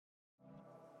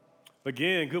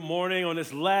Again, good morning on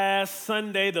this last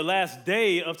Sunday, the last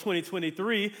day of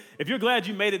 2023. If you're glad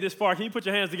you made it this far, can you put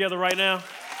your hands together right now?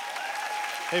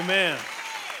 Amen.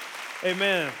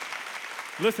 Amen.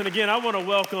 Listen, again, I want to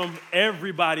welcome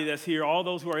everybody that's here, all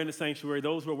those who are in the sanctuary,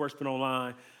 those who are worshiping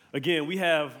online. Again, we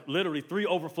have literally 3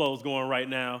 overflows going right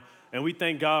now, and we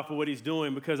thank God for what he's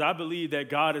doing because I believe that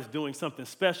God is doing something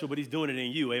special, but he's doing it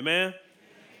in you. Amen?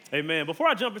 Amen. Before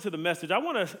I jump into the message, I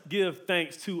want to give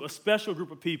thanks to a special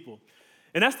group of people.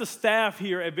 And that's the staff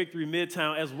here at Victory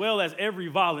Midtown, as well as every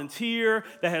volunteer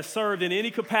that has served in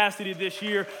any capacity this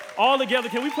year. All together,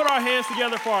 can we put our hands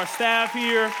together for our staff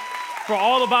here, for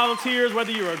all the volunteers,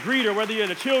 whether you're a greeter, whether you're in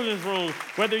the children's room,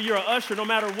 whether you're an usher, no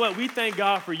matter what, we thank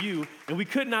God for you. And we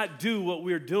could not do what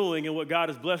we're doing and what God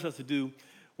has blessed us to do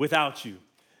without you.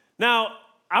 Now,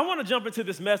 I want to jump into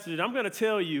this message, and I'm going to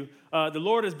tell you, the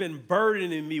Lord has been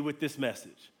burdening me with this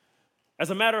message. As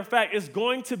a matter of fact, it's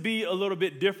going to be a little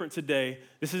bit different today.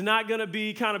 This is not going to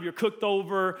be kind of your cooked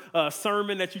over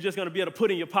sermon that you're just going to be able to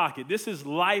put in your pocket. This is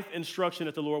life instruction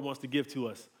that the Lord wants to give to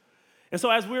us. And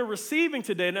so as we're receiving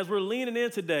today and as we're leaning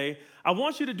in today, I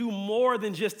want you to do more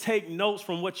than just take notes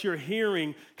from what you're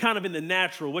hearing kind of in the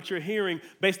natural, what you're hearing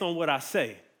based on what I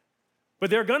say. But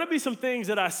there are going to be some things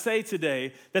that I say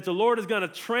today that the Lord is going to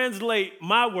translate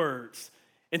my words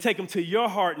and take them to your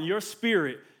heart and your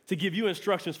spirit to give you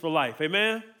instructions for life.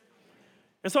 Amen?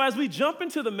 And so as we jump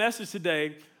into the message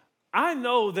today, I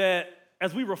know that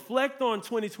as we reflect on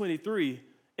 2023,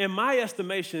 in my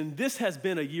estimation, this has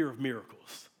been a year of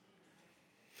miracles.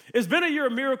 It's been a year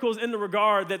of miracles in the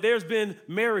regard that there's been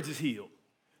marriages healed.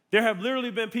 There have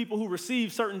literally been people who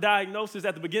received certain diagnoses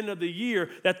at the beginning of the year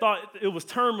that thought it was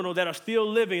terminal, that are still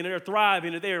living, and they're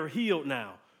thriving, and they are healed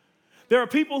now. There are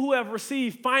people who have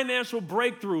received financial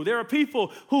breakthrough. There are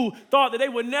people who thought that they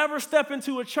would never step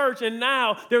into a church, and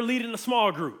now they're leading a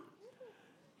small group.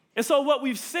 And so what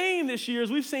we've seen this year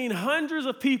is we've seen hundreds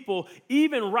of people,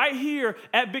 even right here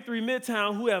at Victory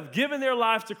Midtown, who have given their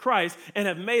lives to Christ and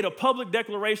have made a public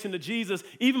declaration to Jesus,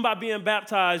 even by being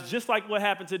baptized, just like what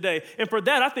happened today. And for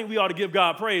that, I think we ought to give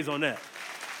God praise on that.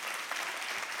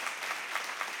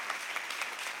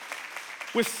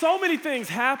 With so many things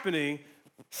happening,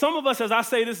 some of us, as I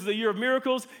say this is a year of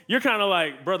miracles, you're kind of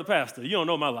like, brother pastor, you don't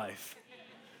know my life.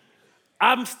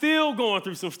 I'm still going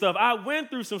through some stuff. I went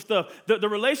through some stuff. The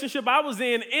relationship I was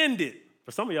in ended.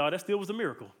 For some of y'all, that still was a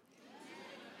miracle.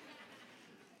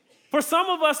 For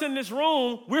some of us in this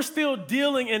room, we're still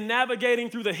dealing and navigating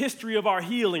through the history of our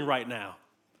healing right now.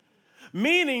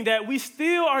 Meaning that we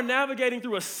still are navigating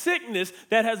through a sickness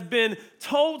that has been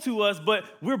told to us, but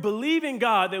we're believing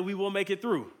God that we will make it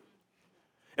through.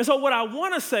 And so what I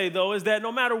want to say, though, is that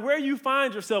no matter where you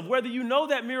find yourself, whether you know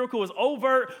that miracle is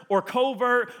overt or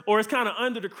covert or it's kind of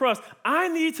under the crust, I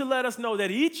need to let us know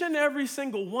that each and every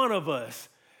single one of us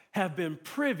have been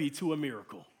privy to a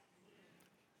miracle.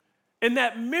 And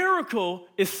that miracle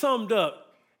is summed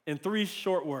up in 3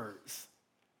 short words.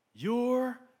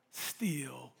 You're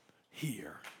still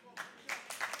here.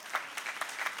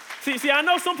 See, I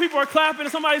know some people are clapping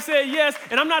and somebody said yes,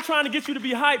 and I'm not trying to get you to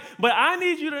be hyped, but I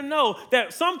need you to know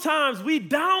that sometimes we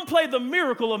downplay the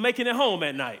miracle of making it home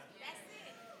at night.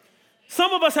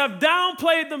 Some of us have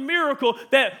downplayed the miracle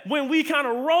that when we kind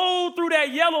of rolled through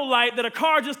that yellow light that a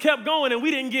car just kept going and we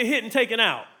didn't get hit and taken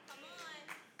out.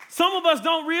 Some of us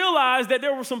don't realize that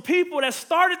there were some people that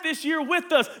started this year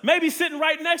with us, maybe sitting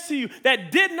right next to you,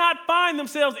 that did not find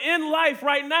themselves in life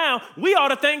right now. We ought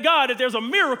to thank God that there's a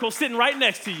miracle sitting right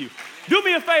next to you. Do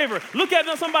me a favor. Look at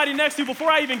somebody next to you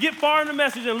before I even get far in the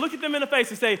message and look at them in the face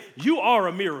and say, you are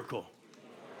a miracle.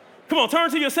 Come on, turn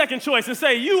to your second choice and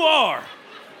say, you are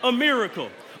a miracle.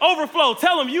 Overflow,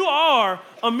 tell them you are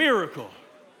a miracle.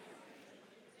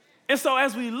 And so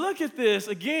as we look at this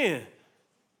again,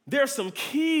 there's some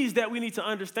keys that we need to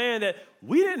understand that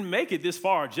we didn't make it this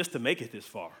far just to make it this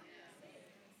far.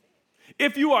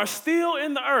 If you are still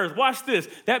in the earth, watch this,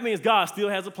 that means God still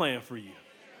has a plan for you.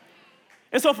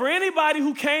 And so for anybody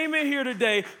who came in here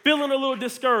today feeling a little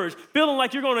discouraged, feeling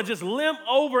like you're going to just limp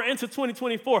over into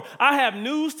 2024, I have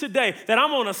news today that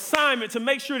I'm on assignment to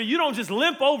make sure that you don't just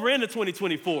limp over into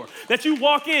 2024, that you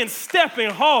walk in stepping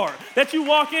hard, that you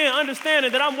walk in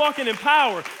understanding that I'm walking in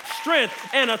power, strength,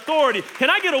 and authority. Can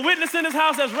I get a witness in this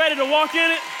house that's ready to walk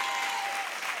in it?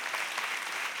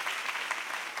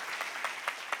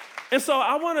 And so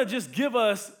I want to just give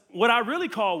us what I really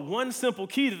call one simple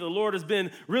key that the Lord has been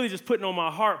really just putting on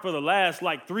my heart for the last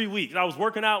 3 weeks. I was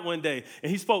working out one day, and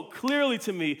he spoke clearly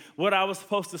to me what I was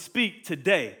supposed to speak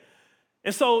today.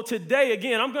 And so today,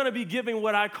 again, I'm going to be giving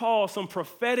what I call some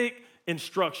prophetic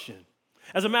instruction.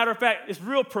 As a matter of fact, it's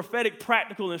real prophetic,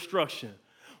 practical instruction.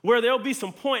 where there'll be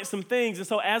some points, some things. And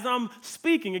so as I'm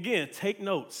speaking, again, take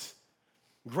notes.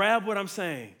 Grab what I'm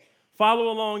saying.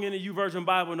 Follow along in the YouVersion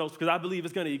Bible notes because I believe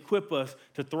it's going to equip us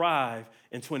to thrive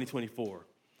in 2024.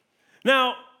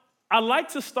 Now, I like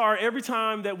to start every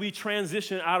time that we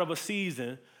transition out of a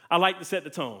season, I like to set the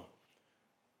tone.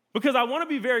 Because I want to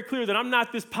be very clear that I'm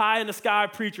not this pie-in-the-sky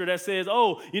preacher that says,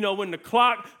 oh, when the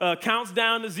clock counts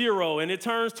down to 0 and it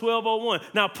turns 12:01,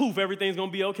 now poof, everything's going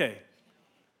to be okay.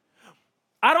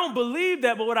 I don't believe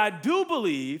that, but what I do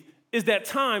believe is that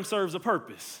time serves a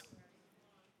purpose.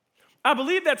 I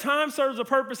believe that time serves a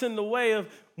purpose in the way of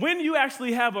when you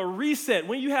actually have a reset,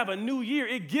 when you have a new year,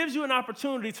 it gives you an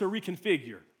opportunity to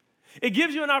reconfigure. It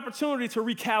gives you an opportunity to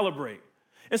recalibrate.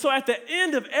 And so at the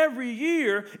end of every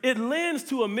year, it lends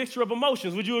to a mixture of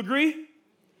emotions. Would you agree?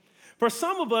 For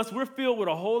some of us, we're filled with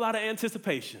a whole lot of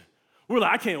anticipation. We're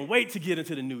like, I can't wait to get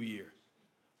into the new year.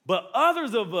 But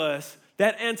others of us,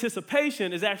 that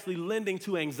anticipation is actually lending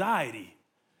to anxiety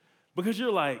because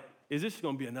you're like, is this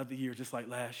going to be another year just like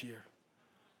last year?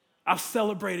 I've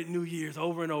celebrated New Year's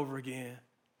over and over again.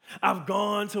 I've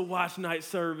gone to watch night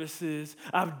services.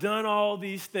 I've done all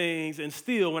these things. And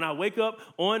still, when I wake up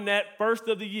on that first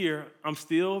of the year, I'm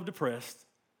still depressed.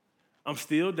 I'm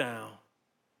still down.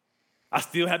 I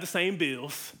still have the same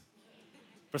bills.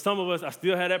 For some of us, I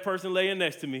still have that person laying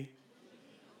next to me.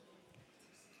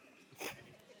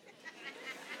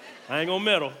 I ain't gonna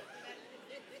meddle.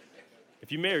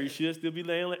 If you're married, you should still be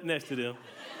laying next to them.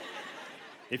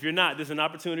 If you're not, there's an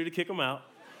opportunity to kick them out.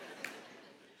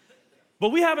 But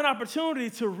we have an opportunity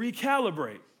to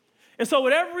recalibrate. And so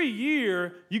with every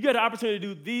year, you get an opportunity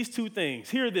to do these two things.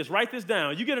 Hear this, write this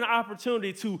down. You get an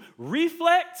opportunity to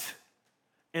reflect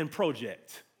and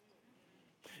project.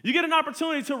 You get an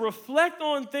opportunity to reflect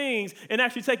on things and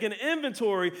actually take an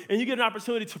inventory, and you get an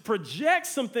opportunity to project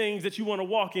some things that you want to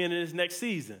walk in this next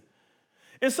season.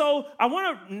 And so I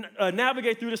want to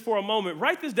navigate through this for a moment.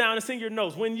 Write this down and sing your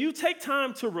notes. When you take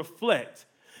time to reflect,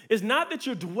 it's not that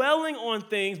you're dwelling on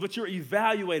things, but you're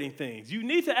evaluating things. You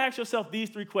need to ask yourself these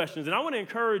 3 questions. And I want to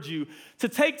encourage you to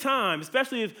take time,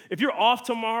 especially if you're off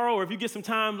tomorrow or if you get some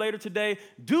time later today,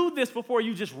 do this before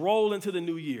you just roll into the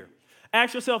new year.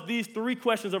 Ask yourself these 3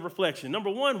 questions of reflection.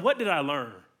 Number 1, what did I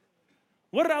learn?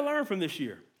 What did I learn from this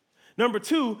year? Number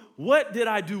 2, what did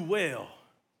I do well?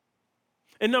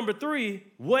 And number 3,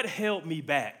 what held me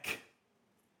back?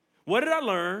 What did I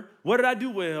learn? What did I do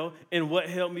well? And what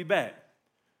held me back?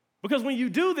 Because when you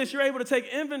do this, you're able to take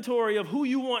inventory of who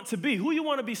you want to be, who you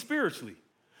want to be spiritually,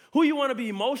 who you want to be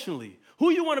emotionally,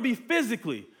 who you want to be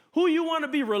physically, who you want to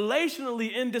be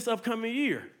relationally in this upcoming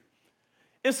year.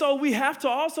 And so we have to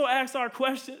also ask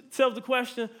ourselves the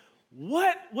question,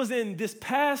 what was in this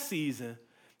past season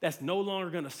that's no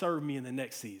longer going to serve me in the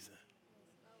next season?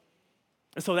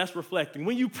 And so that's reflecting.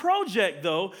 When you project,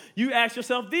 though, you ask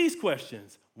yourself these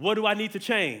questions. What do I need to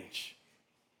change?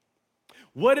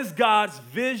 What is God's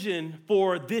vision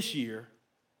for this year?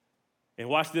 And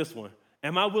watch this one.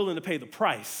 Am I willing to pay the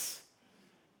price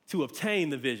to obtain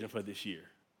the vision for this year?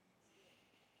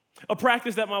 A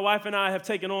practice that my wife and I have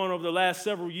taken on over the last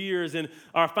several years, and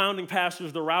our founding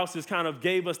pastors, the Rouses, kind of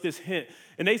gave us this hint.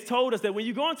 And they told us that when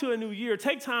you go into a new year,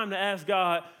 take time to ask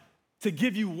God to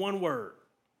give you one word.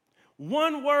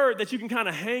 One word that you can kind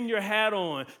of hang your hat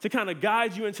on to kind of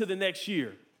guide you into the next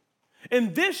year.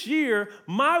 And this year,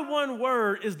 my one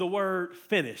word is the word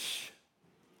finish.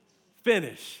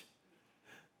 Finish.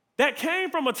 That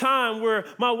came from a time where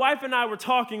my wife and I were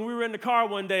talking. We were in the car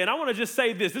one day, and I want to just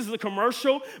say this. This is a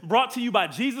commercial brought to you by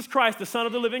Jesus Christ, the Son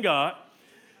of the living God.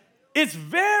 It's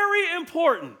very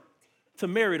important to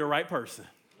marry the right person.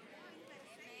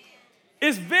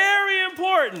 It's very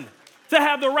important to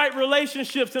have the right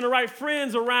relationships and the right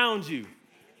friends around you.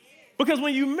 Because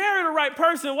when you marry the right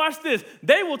person, watch this,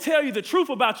 they will tell you the truth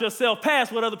about yourself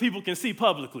past what other people can see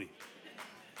publicly.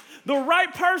 The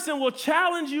right person will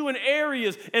challenge you in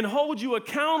areas and hold you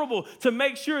accountable to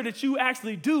make sure that you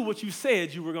actually do what you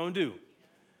said you were going to do.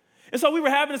 And so we were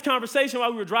having this conversation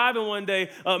while we were driving one day.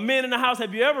 Men in the house,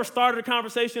 have you ever started a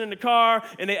conversation in the car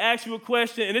and they ask you a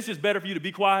question and it's just better for you to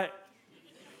be quiet?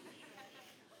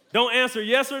 Don't answer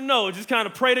yes or no. Just kind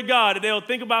of pray to God that they'll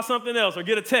think about something else or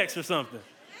get a text or something.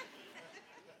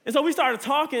 And so we started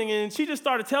talking, and she just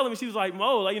started telling me, she was like,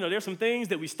 Mo, there's some things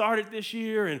that we started this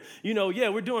year, and,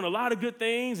 we're doing a lot of good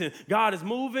things, and God is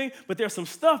moving, but there's some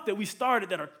stuff that we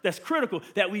started that's critical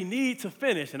that we need to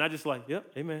finish. And I just like, yep,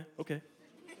 amen, okay.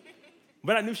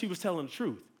 But I knew she was telling the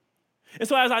truth. And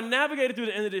so as I navigated through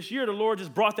the end of this year, the Lord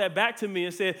just brought that back to me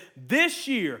and said, this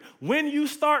year, when you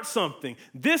start something,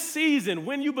 this season,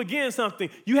 when you begin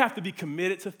something, you have to be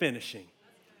committed to finishing.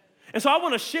 And so I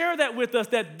want to share that with us,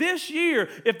 that this year,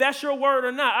 if that's your word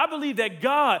or not, I believe that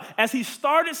God, as he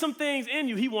started some things in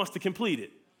you, he wants to complete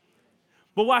it.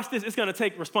 But watch this, it's going to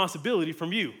take responsibility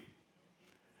from you.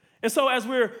 And so as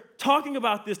we're talking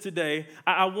about this today,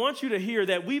 I want you to hear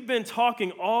that we've been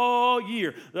talking all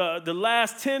year, the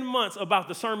last 10 months, about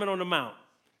the Sermon on the Mount.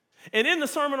 And in the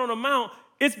Sermon on the Mount,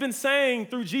 it's been saying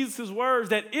through Jesus' words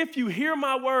that if you hear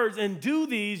my words and do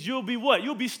these, you'll be what?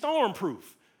 You'll be stormproof.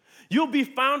 You'll be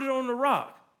founded on the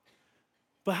rock.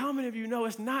 But how many of you know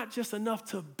it's not just enough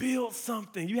to build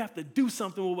something? You have to do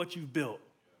something with what you've built.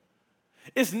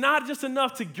 It's not just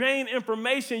enough to gain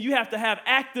information. You have to have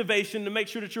activation to make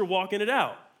sure that you're walking it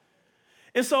out.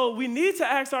 And so we need to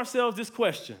ask ourselves this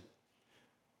question.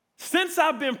 Since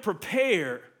I've been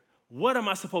prepared, what am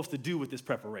I supposed to do with this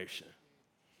preparation?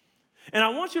 And I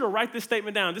want you to write this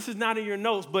statement down. This is not in your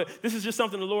notes, but this is just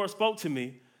something the Lord spoke to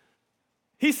me.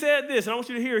 He said this, and I want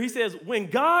you to hear. He says, when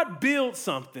God builds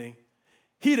something,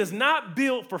 he does not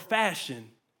build for fashion.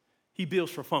 He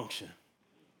builds for function.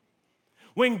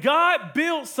 When God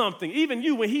builds something, even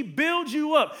you, when he builds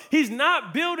you up, he's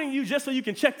not building you just so you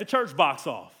can check the church box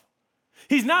off.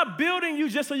 He's not building you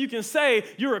just so you can say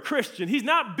you're a Christian. He's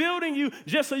not building you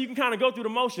just so you can kind of go through the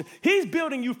motion. He's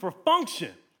building you for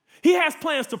function. He has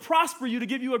plans to prosper you, to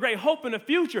give you a great hope in the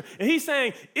future. And he's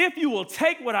saying, if you will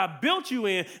take what I built you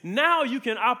in, now you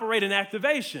can operate in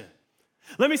activation.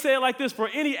 Let me say it like this for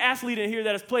any athlete in here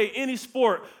that has played any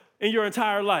sport in your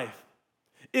entire life.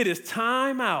 It is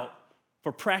time out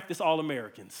for practice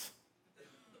All-Americans.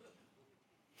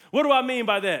 What do I mean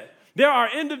by that? There are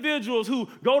individuals who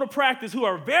go to practice who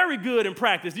are very good in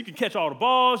practice. You can catch all the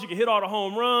balls, you can hit all the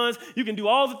home runs, you can do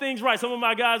all the things right. Some of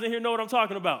my guys in here know what I'm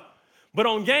talking about. But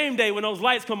on game day, when those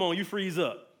lights come on, you freeze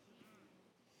up.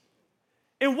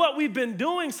 And what we've been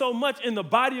doing so much in the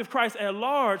body of Christ at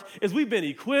large is we've been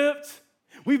equipped,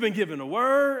 we've been given a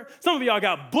word. Some of y'all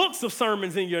got books of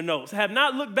sermons in your notes, have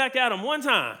not looked back at them one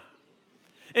time.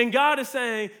 And God is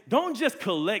saying, don't just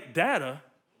collect data.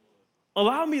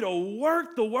 Allow me to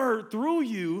work the word through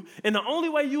you. And the only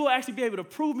way you will actually be able to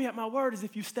prove me at my word is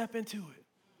if you step into it.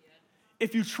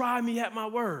 If you try me at my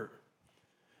word.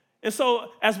 And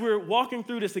so as we're walking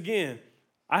through this again,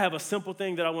 I have a simple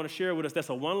thing that I want to share with us that's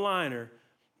a one-liner.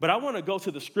 But I want to go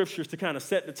to the scriptures to kind of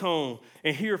set the tone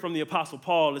and hear from the Apostle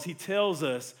Paul as he tells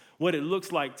us what it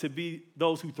looks like to be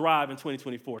those who thrive in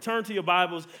 2024. Turn to your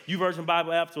Bibles, YouVersion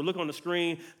Bible apps, or look on the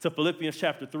screen to Philippians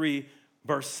chapter 3,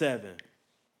 verse 7.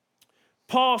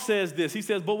 Paul says this. He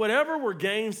says, but whatever were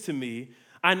gains to me,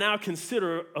 I now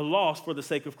consider a loss for the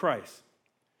sake of Christ.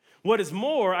 What is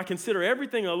more, I consider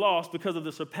everything a loss because of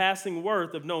the surpassing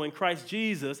worth of knowing Christ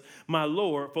Jesus, my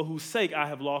Lord, for whose sake I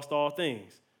have lost all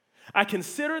things. I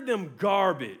consider them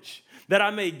garbage that I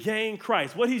may gain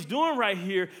Christ. What he's doing right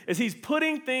here is he's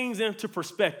putting things into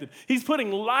perspective. He's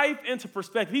putting life into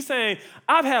perspective. He's saying,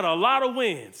 I've had a lot of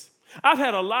wins. I've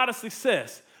had a lot of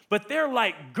success, but they're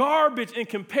like garbage in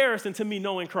comparison to me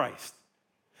knowing Christ.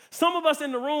 Some of us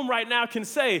in the room right now can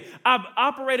say, I've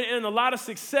operated in a lot of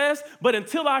success, but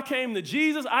until I came to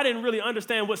Jesus, I didn't really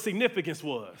understand what significance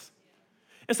was.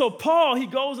 And so Paul, he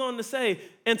goes on to say,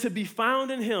 and to be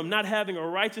found in him, not having a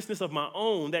righteousness of my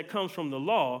own that comes from the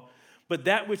law, but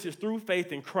that which is through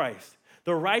faith in Christ,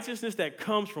 the righteousness that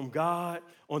comes from God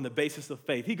on the basis of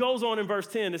faith. He goes on in verse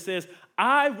 10 and says,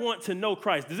 I want to know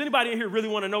Christ. Does anybody in here really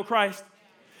want to know Christ?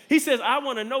 He says, I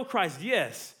want to know Christ,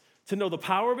 yes, to know the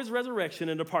power of his resurrection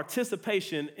and the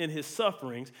participation in his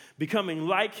sufferings, becoming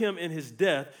like him in his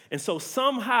death, and so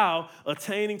somehow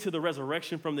attaining to the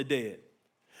resurrection from the dead.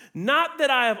 Not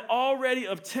that I have already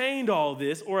obtained all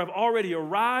this or have already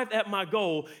arrived at my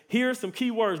goal. Here's some key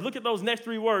words. Look at those next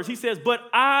three words. He says, but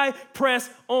I press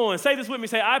on. Say this with me.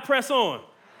 Say, I press on.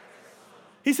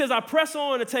 He says, I press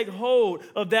on to take hold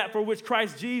of that for which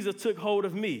Christ Jesus took hold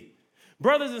of me.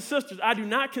 Brothers and sisters, I do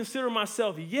not consider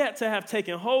myself yet to have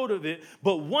taken hold of it,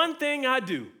 but one thing I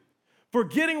do,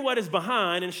 forgetting what is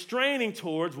behind and straining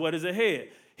towards what is ahead.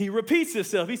 He repeats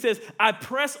himself. He says, I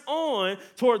press on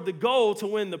toward the goal to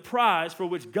win the prize for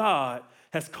which God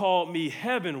has called me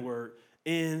heavenward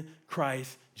in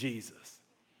Christ Jesus.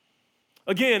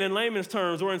 Again, in layman's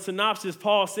terms or in synopsis,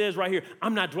 Paul says right here,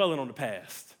 I'm not dwelling on the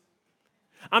past.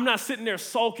 I'm not sitting there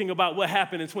sulking about what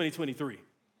happened in 2023.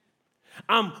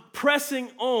 I'm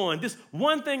pressing on. This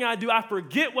one thing I do, I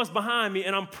forget what's behind me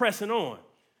and I'm pressing on.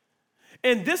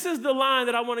 And this is the line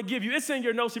that I want to give you. It's in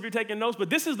your notes if you're taking notes,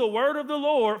 but this is the word of the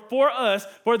Lord for us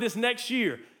for this next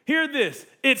year. Hear this.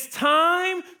 It's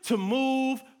time to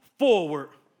move forward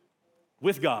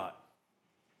with God.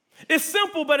 It's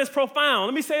simple, but it's profound.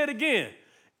 Let me say it again.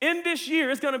 In this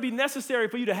year, it's going to be necessary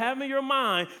for you to have in your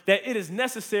mind that it is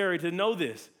necessary to know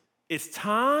this. It's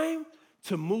time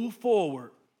to move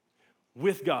forward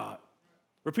with God.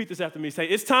 Repeat this after me. Say,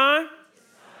 it's time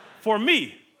for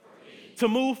me to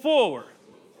move forward,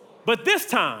 but this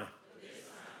time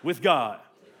with God.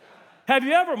 Have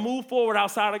you ever moved forward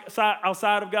outside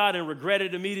of God and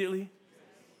regretted immediately?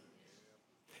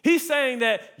 He's saying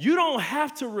that you don't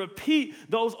have to repeat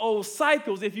those old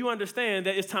cycles if you understand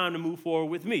that it's time to move forward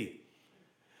with me.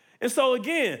 And so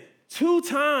again, 2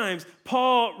 times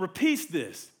Paul repeats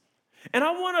this. And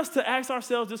I want us to ask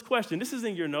ourselves this question. This is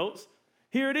in your notes.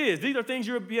 Here it is. These are things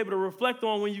you'll be able to reflect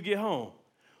on when you get home.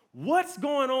 What's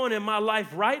going on in my life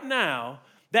right now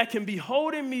that can be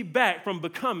holding me back from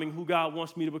becoming who God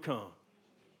wants me to become?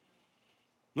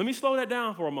 Let me slow that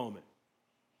down for a moment.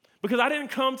 Because I didn't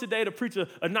come today to preach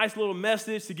a nice little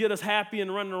message to get us happy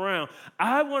and running around.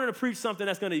 I wanted to preach something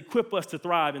that's going to equip us to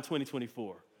thrive in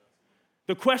 2024.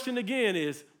 The question again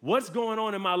is, what's going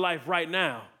on in my life right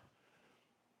now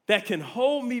that can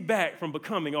hold me back from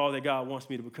becoming all that God wants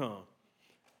me to become?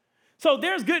 So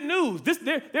there's good news.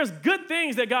 There's good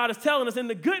things that God is telling us. And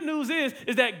the good news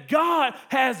is that God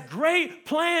has great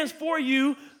plans for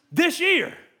you this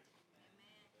year.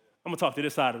 I'm going to talk to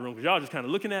this side of the room because y'all just kind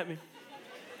of looking at me.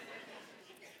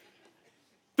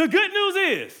 The good news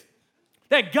is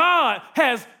that God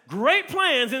has great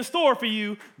plans in store for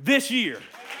you this year.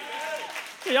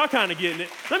 Yeah, y'all kind of getting it.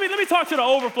 Let me talk to the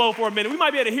overflow for a minute. We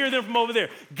might be able to hear them from over there.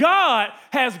 God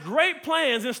has great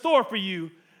plans in store for you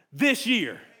this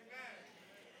year.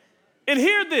 And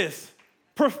hear this,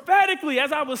 prophetically,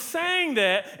 as I was saying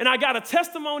that, and I got a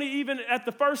testimony even at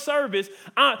the first service,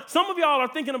 some of y'all are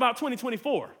thinking about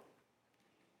 2024.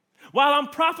 While I'm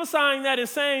prophesying that and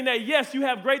saying that, yes, you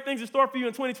have great things in store for you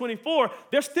in 2024,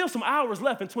 there's still some hours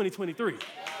left in 2023.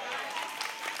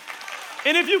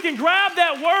 And if you can grab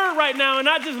that word right now and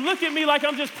not just look at me like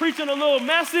I'm just preaching a little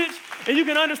message, and you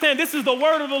can understand this is the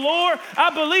word of the Lord,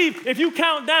 I believe if you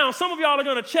count down, some of y'all are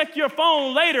going to check your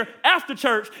phone later after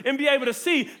church and be able to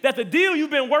see that the deal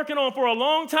you've been working on for a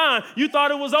long time, you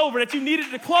thought it was over, that you needed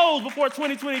to close before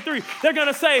 2023. They're going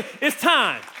to say, it's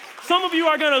time. Some of you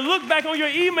are going to look back on your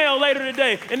email later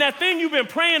today, and that thing you've been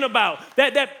praying about,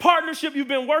 that partnership you've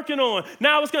been working on,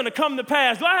 now it's going to come to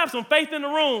pass. Do I have some faith in the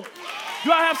room?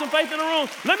 Do I have some faith in the room?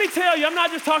 Let me tell you, I'm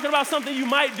not just talking about something you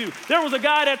might do. There was a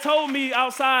guy that told me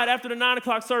outside after the 9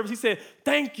 o'clock service, he said,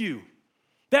 thank you.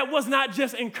 That was not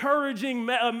just encouraging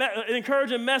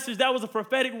message, that was a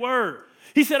prophetic word.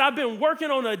 He said, I've been working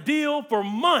on a deal for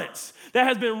months that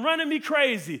has been running me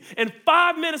crazy. And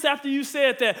 5 minutes after you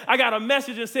said that, I got a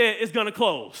message that said it's going to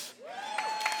close.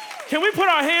 Can we put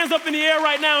our hands up in the air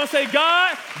right now and say,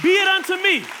 God, be it unto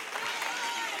me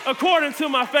according to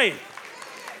my faith.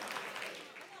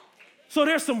 So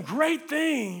there's some great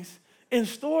things in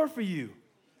store for you.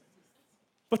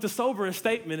 But the sobering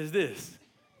statement is this.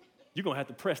 You're going to have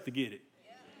to press to get it.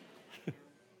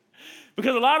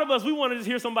 Because a lot of us, we want to just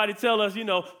hear somebody tell us,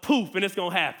 poof, and it's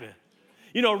going to happen.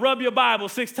 Rub your Bible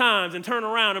 6 times and turn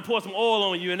around and pour some oil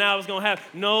on you, and now it's going to happen.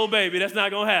 No, baby, that's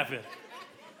not going to happen.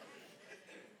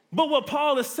 But what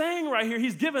Paul is saying right here,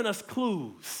 he's giving us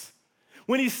clues.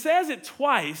 When he says it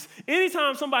twice,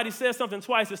 anytime somebody says something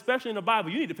twice, especially in the Bible,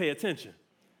 you need to pay attention.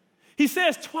 He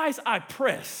says twice, I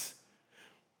press.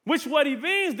 Which what he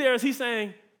means there is he's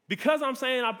saying, because I'm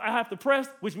saying I have to press,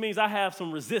 which means I have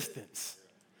some resistance.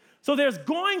 So there's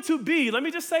going to be, let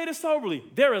me just say this soberly,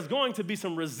 there is going to be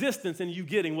some resistance in you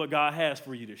getting what God has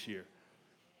for you this year.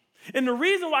 And the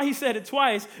reason why he said it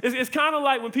twice is it's kind of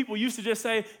like when people used to just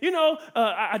say,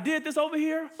 I did this over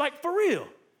here, like for real.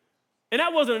 And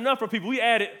that wasn't enough for people. We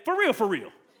added, for real, for real.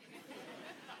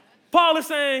 Paul is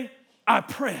saying, I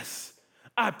press,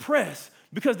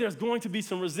 because there's going to be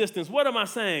some resistance. What am I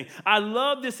saying? I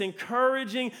love this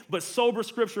encouraging but sober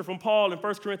scripture from Paul in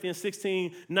 1 Corinthians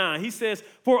 16:9. He says,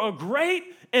 for a great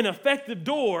and effective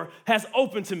door has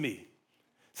opened to me.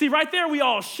 See, right there we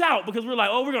all shout because we're like,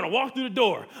 we're going to walk through the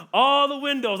door. All the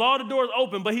windows, all the doors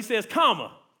open. But he says,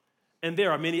 and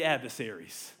there are many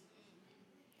adversaries.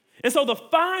 And so the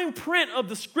fine print of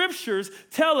the scriptures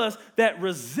tell us that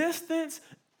resistance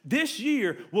this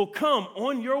year will come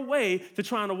on your way to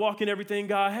trying to walk in everything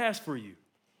God has for you.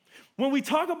 When we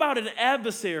talk about an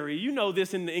adversary, you know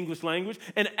this in the English language,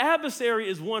 an adversary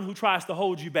is one who tries to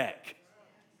hold you back.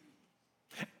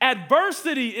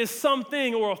 Adversity is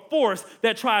something or a force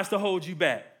that tries to hold you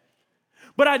back.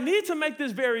 But I need to make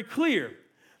this very clear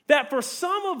that for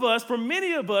some of us, for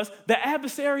many of us, the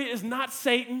adversary is not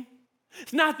Satan.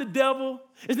 It's not the devil.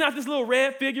 It's not this little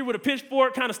red figure with a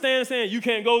pitchfork kind of standing saying, you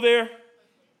can't go there.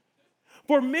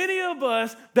 For many of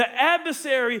us, the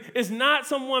adversary is not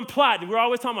someone plotting. We're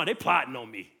always talking about, they plotting on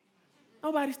me.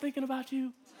 Nobody's thinking about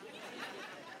you.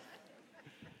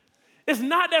 It's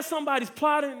not that somebody's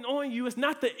plotting on you. It's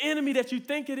not the enemy that you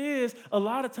think it is. A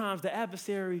lot of times, the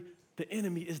adversary, the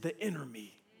enemy, is the inner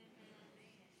me.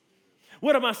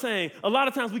 What am I saying? A lot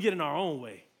of times we get in our own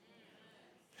way.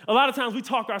 A lot of times we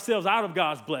talk ourselves out of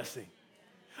God's blessing.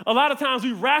 A lot of times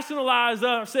we rationalize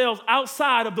ourselves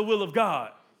outside of the will of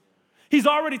God. He's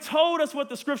already told us what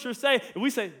the scriptures say, and we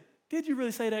say, did you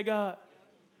really say that, God?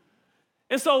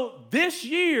 And so this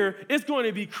year, it's going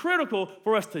to be critical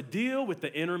for us to deal with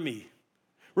the inner me.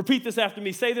 Repeat this after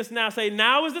me. Say this now. Say,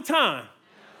 now is the time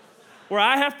where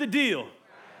I have to deal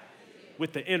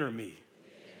with the inner me.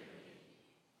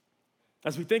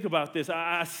 As we think about this,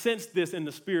 I sense this in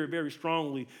the spirit very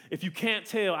strongly. If you can't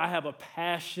tell, I have a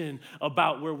passion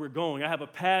about where we're going. I have a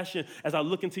passion as I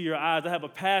look into your eyes. I have a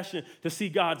passion to see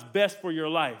God's best for your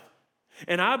life.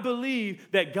 And I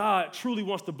believe that God truly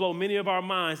wants to blow many of our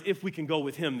minds if we can go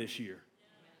with him this year.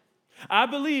 I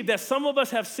believe that some of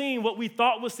us have seen what we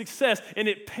thought was success, and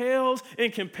it pales in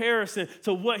comparison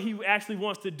to what he actually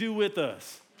wants to do with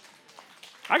us.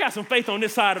 I got some faith on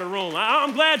this side of the room.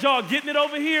 I'm glad y'all getting it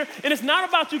over here. And it's not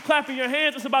about you clapping your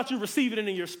hands. It's about you receiving it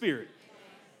in your spirit.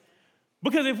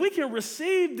 Because if we can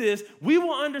receive this, we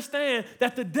will understand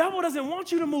that the devil doesn't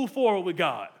want you to move forward with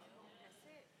God.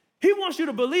 He wants you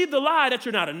to believe the lie that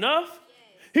you're not enough.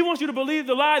 He wants you to believe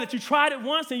the lie that you tried it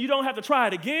once and you don't have to try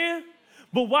it again.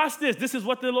 But watch this. This is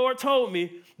what the Lord told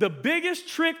me. The biggest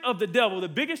trick of the devil, the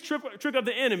biggest trick of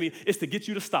the enemy is to get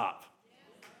you to stop.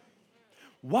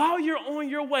 While you're on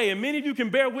your way, and many of you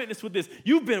can bear witness with this,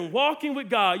 you've been walking with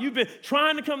God. You've been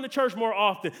trying to come to church more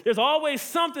often. There's always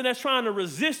something that's trying to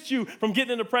resist you from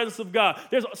getting in the presence of God.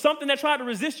 There's something that tried to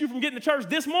resist you from getting to church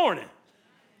this morning.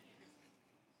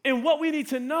 And what we need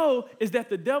to know is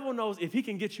that the devil knows if he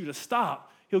can get you to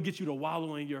stop, he'll get you to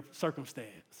wallow in your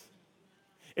circumstance.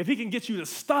 If he can get you to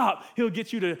stop, he'll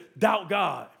get you to doubt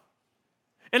God.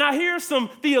 And I hear some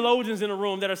theologians in the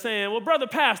room that are saying, well, brother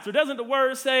pastor, doesn't the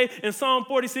word say in Psalm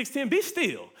 46:10, be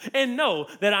still and know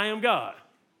that I am God?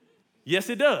 Yes,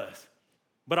 it does.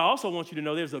 But I also want you to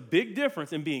know there's a big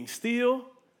difference in being still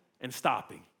and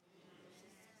stopping.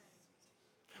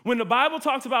 When the Bible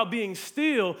talks about being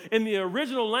still, in the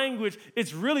original language,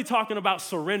 it's really talking about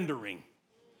surrendering.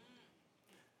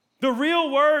 The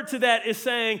real word to that is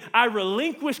saying, I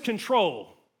relinquish control.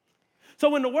 So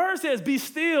when the word says, be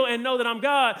still and know that I'm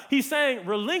God, he's saying,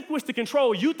 relinquish the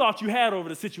control you thought you had over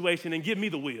the situation and give me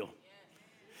the wheel.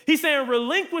 He's saying,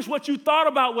 relinquish what you thought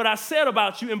about what I said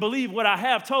about you and believe what I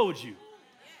have told you.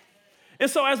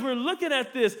 And so as we're looking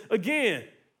at this, again,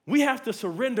 we have to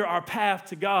surrender our path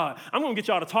to God. I'm going to get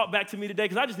y'all to talk back to me today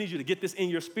because I just need you to get this in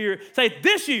your spirit. Say,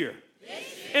 this year,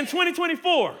 in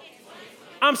 2024,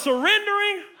 I'm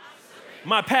surrendering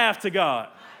my path to God.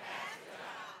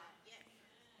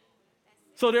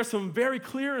 So there's some very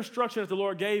clear instruction that the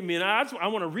Lord gave me, and I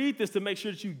want to read this to make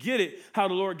sure that you get it how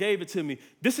the Lord gave it to me.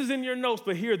 This is in your notes,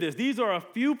 but hear this. These are a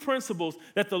few principles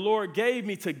that the Lord gave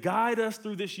me to guide us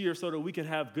through this year so that we can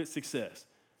have good success.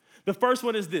 The first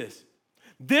one is this.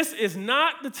 This is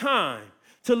not the time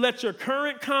to let your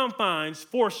current confines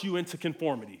force you into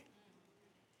conformity.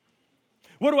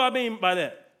 What do I mean by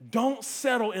that? Don't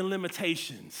settle in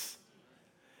limitations,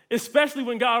 especially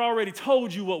when God already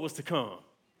told you what was to come.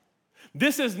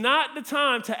 This is not the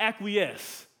time to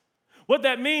acquiesce. What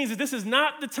that means is this is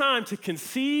not the time to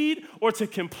concede or to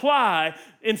comply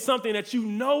in something that you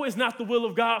know is not the will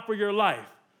of God for your life.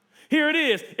 Here it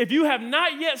is. If you have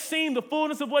not yet seen the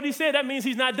fullness of what he said, that means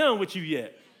he's not done with you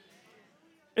yet.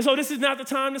 And so this is not the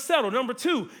time to settle. Number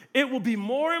two, it will be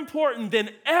more important than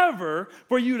ever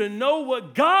for you to know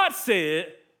what God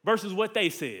said versus what they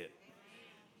said.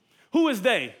 Who is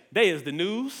they? They is the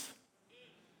news.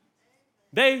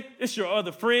 It's your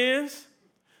other friends.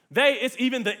 It's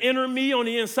even the inner me on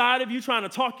the inside of you trying to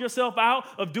talk yourself out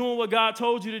of doing what God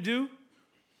told you to do.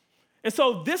 And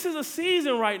so this is a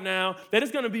season right now that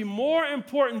is going to be more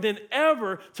important than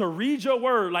ever to read your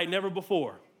word like never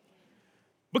before.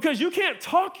 Because you can't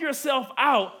talk yourself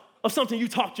out of something you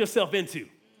talked yourself into.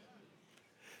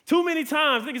 Too many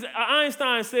times, I think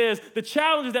Einstein says, the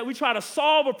challenge is that we try to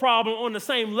solve a problem on the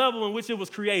same level in which it was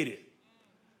created.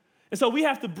 And so we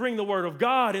have to bring the word of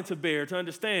God into bear to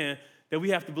understand that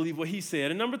we have to believe what he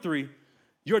said. And number three,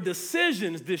 your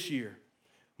decisions this year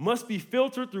must be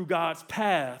filtered through God's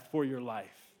path for your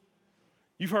life.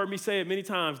 You've heard me say it many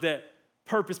times that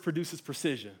purpose produces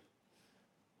precision.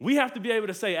 we have to be able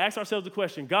to ask ourselves the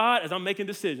question, God, as I'm making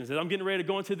decisions, as I'm getting ready to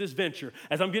go into this venture,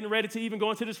 as I'm getting ready to even go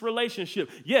into this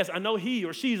relationship, yes, I know he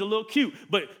or she's a little cute,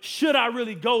 but should I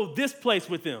really go this place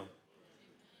with them?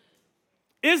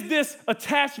 Is this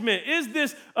attachment, is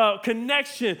this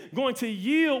connection going to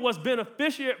yield what's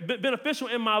beneficial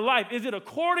in my life? Is it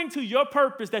according to your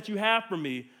purpose that you have for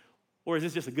me, or is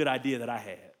this just a good idea that I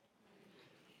had?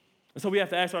 And so we have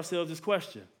to ask ourselves this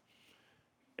question.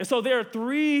 And so there are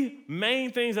three main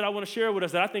things that I want to share with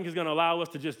us that I think is going to allow us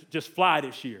to just fly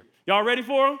this year. Y'all ready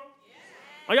for them? Yeah.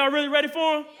 Are y'all really ready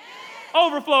for them? Yeah.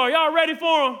 Overflow, are y'all ready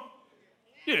for them?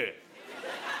 Yeah.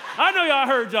 I know y'all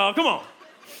heard y'all. Come on.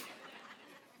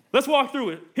 Let's walk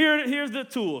through it. Here's the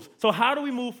tools. So how do we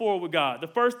move forward with God? The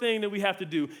first thing that we have to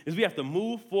do is we have to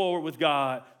move forward with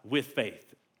God with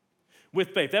faith. With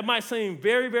faith. That might seem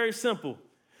very, very simple,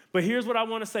 but here's what I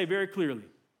want to say very clearly.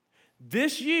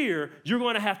 This year, you're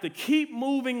going to have to keep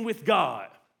moving with God,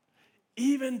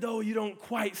 even though you don't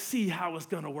quite see how it's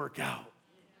going to work out.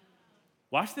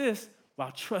 Watch this,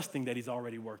 while trusting that he's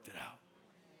already worked it out.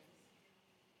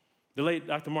 The late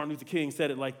Dr. Martin Luther King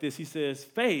said it like this. He says,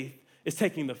 faith is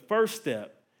taking the first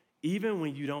step, even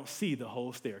when you don't see the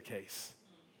whole staircase.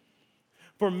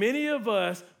 For many of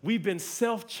us, we've been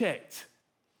self-checked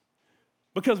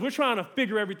because we're trying to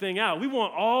figure everything out. We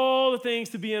want all the things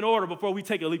to be in order before we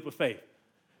take a leap of faith.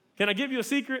 Can I give you a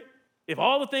secret? If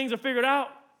all the things are figured out,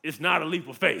 it's not a leap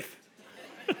of faith.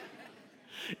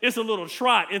 It's a little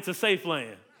trot into safe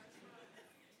land.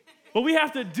 But we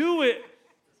have to do it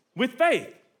with faith.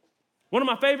 One of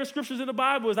my favorite scriptures in the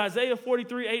Bible is Isaiah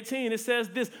 43:18. It says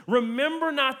this,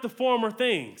 remember not the former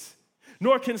things,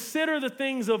 nor consider the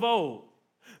things of old.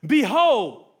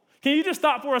 Behold, can you just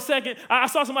stop for a second? I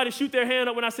saw somebody shoot their hand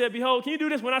up when I said behold. Can you do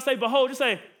this when I say behold? Just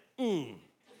say, I'm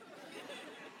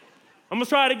going to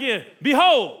try it again.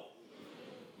 Behold.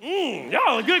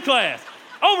 Y'all a good class.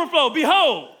 Overflow,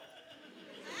 behold.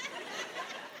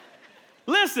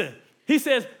 Listen, he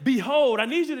says, behold. I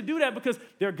need you to do that because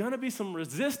there are going to be some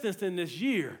resistance in this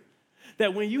year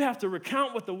that when you have to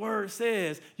recount what the word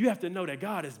says, you have to know that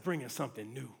God is bringing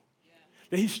something new,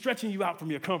 that he's stretching you out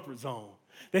from your comfort zone,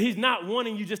 that he's not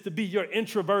wanting you just to be your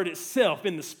introverted self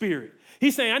in the spirit.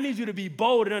 He's saying, I need you to be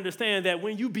bold and understand that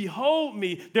when you behold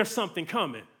me, there's something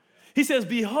coming. He says,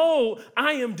 behold,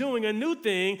 I am doing a new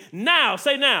thing now.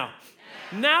 Say now.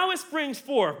 Now it springs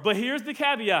forth. But here's the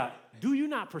caveat. Do you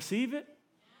not perceive it?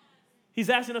 He's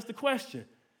asking us the question.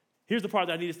 Here's the part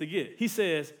that I need us to get. He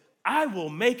says, I will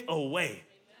make a way.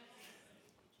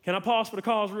 Can I pause for the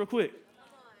cause real quick?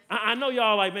 I know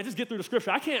y'all like, man, just get through the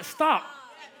scripture. I can't stop.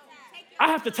 I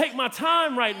have to take my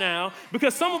time right now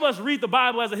because some of us read the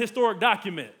Bible as a historic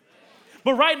document.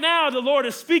 But right now, the Lord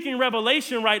is speaking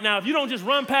revelation right now. If you don't just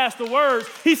run past the words,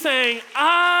 he's saying,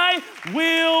 I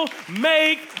will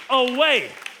make a way.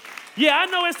 Yeah, I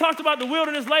know it's talked about the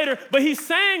wilderness later, but he's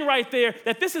saying right there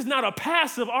that this is not a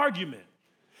passive argument.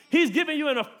 He's giving you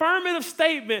an affirmative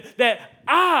statement that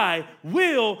I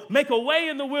will make a way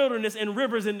in the wilderness and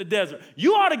rivers in the desert.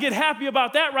 You ought to get happy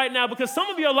about that right now because some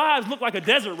of your lives look like a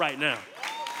desert right now.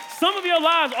 Some of your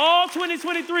lives, all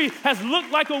 2023, has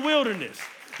looked like a wilderness.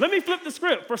 Let me flip the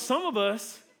script. For some of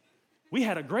us, we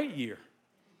had a great year.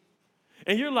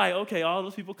 And you're like, okay, all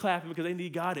those people clapping because they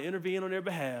need God to intervene on their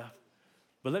behalf.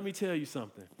 But let me tell you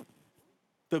something.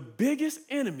 The biggest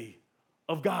enemy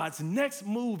of God's next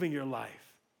move in your life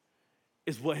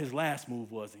is what his last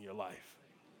move was in your life.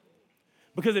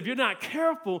 Because if you're not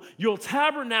careful, you'll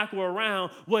tabernacle around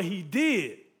what he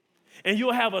did. And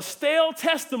you'll have a stale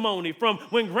testimony from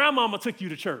when grandmama took you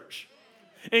to church.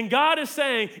 And God is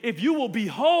saying, if you will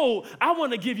behold, I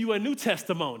want to give you a new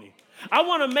testimony. I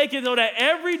want to make it so that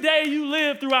every day you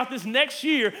live throughout this next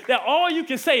year, that all you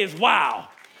can say is wow.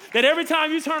 That every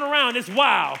time you turn around, it's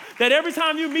wow. That every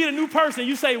time you meet a new person,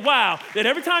 you say wow. That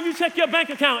every time you check your bank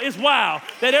account, it's wow.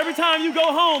 That every time you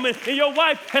go home and your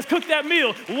wife has cooked that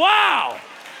meal, wow.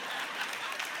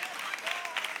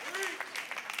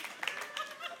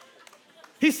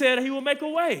 He said he will make a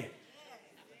way.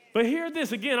 But hear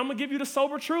this again, I'm going to give you the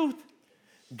sober truth.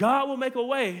 God will make a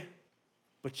way,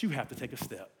 but you have to take a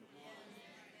step.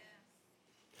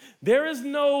 There is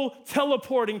no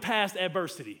teleporting past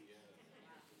adversity.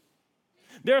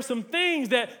 There are some things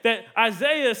that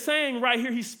Isaiah is saying right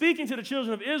here. He's speaking to the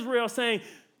children of Israel saying,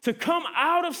 to come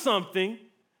out of something,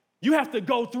 you have to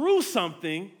go through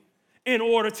something in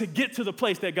order to get to the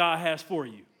place that God has for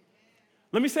you.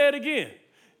 Let me say it again.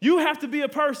 You have to be a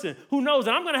person who knows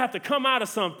that I'm going to have to come out of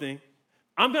something.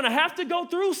 I'm going to have to go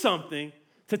through something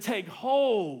to take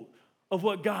hold of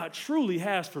what God truly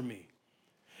has for me.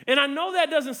 And I know that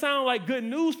doesn't sound like good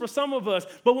news for some of us,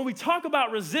 but when we talk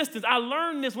about resistance, I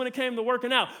learned this when it came to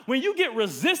working out. When you get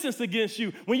resistance against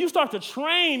you, when you start to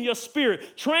train your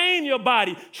spirit, train your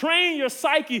body, train your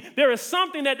psyche, there is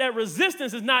something that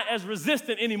resistance is not as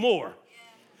resistant anymore.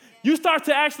 You start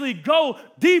to actually go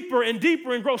deeper and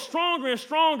deeper and grow stronger and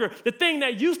stronger. The thing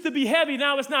that used to be heavy,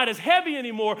 now it's not as heavy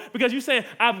anymore because you're saying,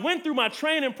 I've went through my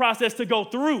training process to go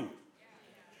through.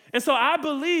 And so I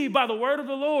believe by the word of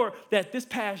the Lord that this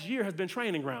past year has been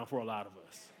training ground for a lot of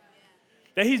us.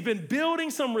 That he's been building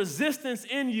some resistance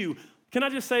in you. Can I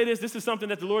just say this? This is something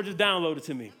that the Lord just downloaded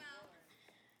to me.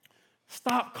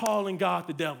 Stop calling God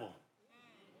the devil.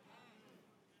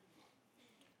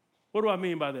 What do I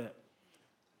mean by that?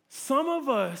 Some of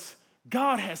us,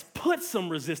 God has put some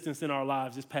resistance in our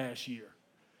lives this past year.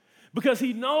 Because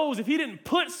he knows if he didn't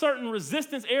put certain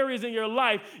resistance areas in your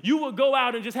life, you would go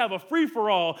out and just have a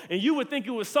free-for-all, and you would think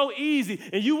it was so easy,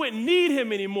 and you wouldn't need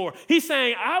him anymore. He's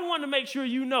saying, I want to make sure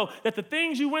you know that the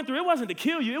things you went through, it wasn't to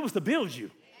kill you, it was to build you.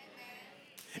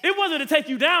 It wasn't to take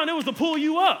you down, it was to pull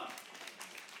you up.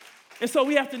 And so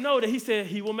we have to know that he said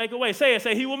he will make a way. Say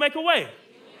he will make a way.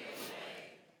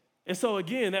 And so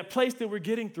again, that place that we're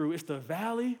getting through is the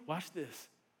valley, watch this,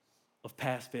 of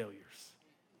past failures.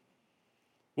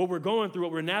 What we're going through,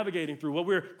 what we're navigating through, what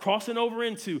we're crossing over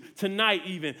into tonight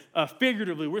even,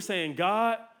 figuratively, we're saying,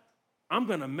 God, I'm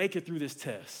going to make it through this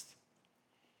test.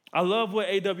 I love what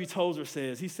A.W. Tozer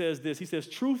says. He says this, he says,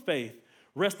 true faith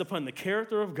rests upon the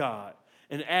character of God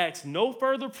and asks no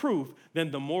further proof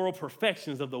than the moral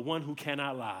perfections of the one who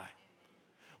cannot lie.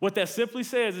 What that simply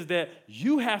says is that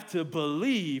you have to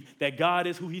believe that God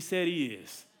is who he said he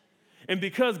is. And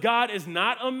because God is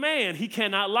not a man, he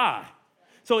cannot lie.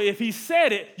 So if he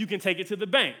said it, you can take it to the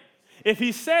bank. If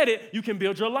he said it, you can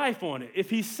build your life on it. If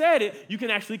he said it, you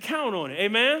can actually count on it.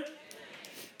 Amen?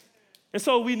 And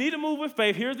so we need to move with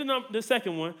faith. Here's the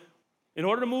second one. In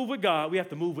order to move with God, we have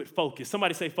to move with focus.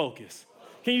 Somebody say focus.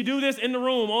 Can you do this in the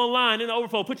room, online, in the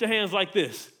overflow? Put your hands like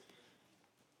this.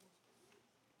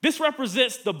 This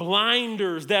represents the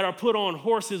blinders that are put on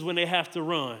horses when they have to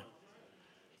run.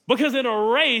 Because in a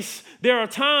race, there are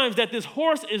times that this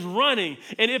horse is running,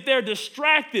 and if they're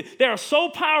distracted, they are so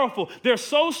powerful, they're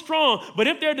so strong, but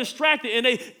if they're distracted and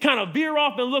they kind of veer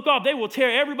off and look off, they will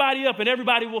tear everybody up and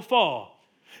everybody will fall.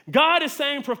 God is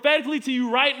saying prophetically to you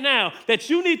right now that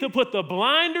you need to put the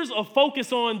blinders of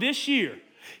focus on this year.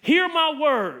 Hear my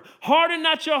word, harden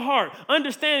not your heart,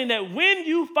 understanding that when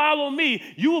you follow me,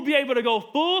 you will be able to go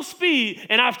full speed,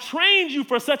 and I've trained you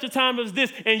for such a time as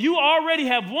this, and you already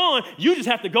have won. You just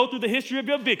have to go through the history of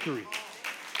your victory.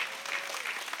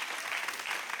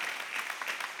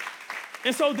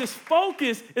 And so this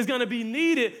focus is going to be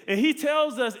needed, and he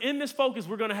tells us in this focus,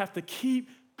 we're going to have to keep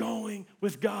going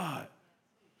with God.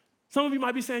 Some of you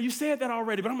might be saying, you said that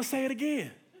already, but I'm going to say it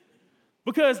again.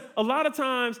 Because a lot of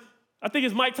times, I think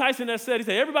it's Mike Tyson that said, he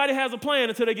said, everybody has a plan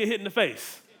until they get hit in the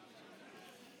face.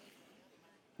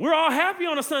 We're all happy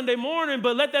on a Sunday morning,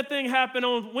 but let that thing happen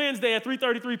on Wednesday at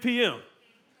 3:33 p.m.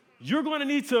 You're going to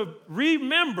need to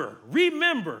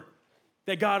remember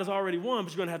that God has already won,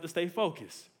 but you're going to have to stay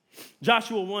focused.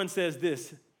 Joshua 1 says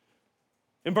this.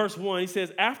 In verse 1, he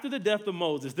says, after the death of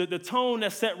Moses, the tone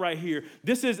that's set right here,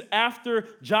 this is after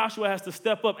Joshua has to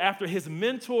step up after his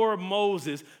mentor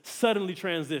Moses suddenly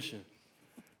transitioned.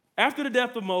 After the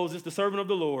death of Moses, the servant of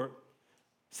the Lord,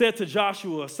 said to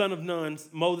Joshua, son of Nun,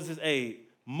 Moses' aide,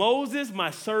 Moses, my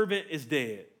servant, is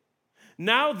dead.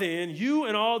 Now then, you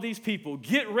and all these people,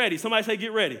 get ready. Somebody say,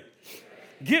 get ready.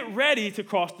 Get ready to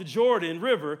cross the Jordan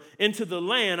River into the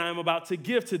land I am about to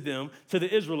give to them, to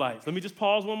the Israelites. Let me just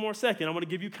pause one more second. I want to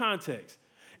give you context.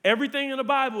 Everything in the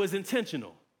Bible is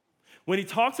intentional. When he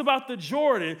talks about the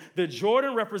Jordan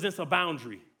represents a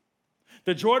boundary.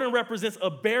 The Jordan represents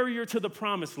a barrier to the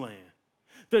promised land.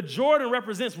 The Jordan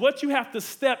represents what you have to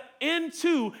step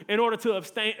into in order to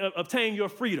obtain your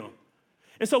freedom.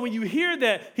 And so when you hear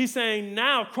that, he's saying,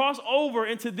 now cross over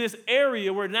into this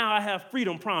area where now I have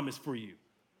freedom promised for you.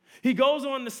 He goes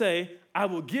on to say, I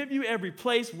will give you every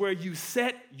place where you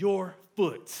set your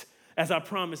foot, as I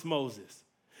promised Moses.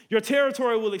 Your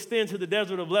territory will extend to the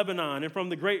desert of Lebanon and from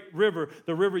the great river,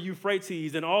 the river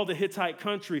Euphrates, and all the Hittite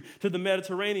country to the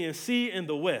Mediterranean Sea in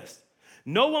the west.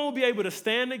 No one will be able to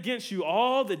stand against you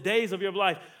all the days of your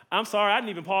life. I'm sorry, I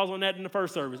didn't even pause on that in the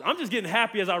first service. I'm just getting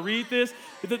happy as I read this.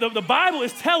 The Bible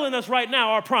is telling us right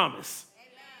now our promise.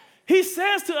 He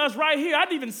says to us right here, I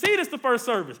didn't even see this the first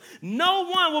service. No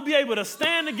one will be able to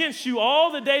stand against you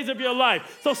all the days of your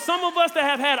life. So some of us that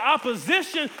have had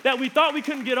opposition that we thought we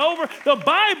couldn't get over, the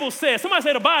Bible says, somebody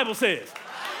say the Bible says.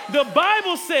 The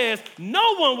Bible says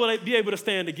no one will be able to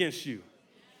stand against you.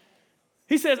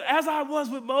 He says, as I was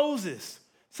with Moses,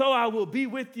 so I will be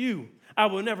with you. I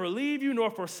will never leave you nor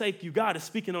forsake you. God is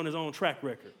speaking on his own track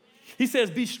record. He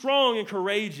says, be strong and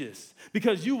courageous,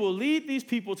 because you will lead these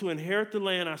people to inherit the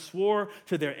land I swore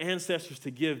to their ancestors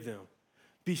to give them.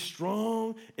 Be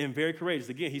strong and very courageous.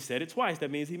 Again, he said it twice.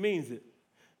 That means he means it.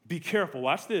 Be careful.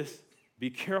 Watch this. Be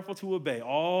careful to obey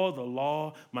all the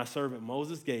law my servant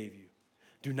Moses gave you.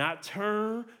 Do not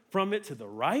turn from it to the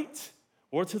right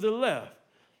or to the left,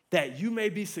 that you may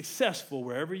be successful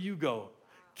wherever you go.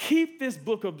 Keep this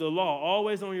book of the law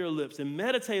always on your lips and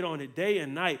meditate on it day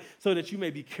and night so that you may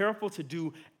be careful to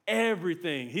do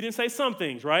everything. He didn't say some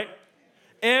things, right?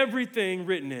 Everything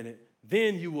written in it.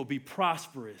 Then you will be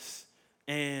prosperous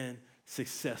and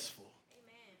successful.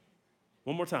 Amen.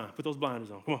 One more time. Put those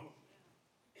blinders on. Come on.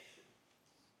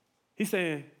 He's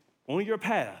saying, on your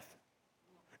path,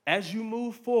 as you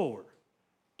move forward,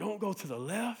 don't go to the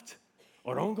left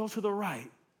or don't go to the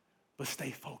right, but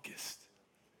stay focused.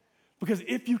 Because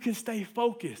if you can stay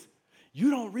focused,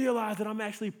 you don't realize that I'm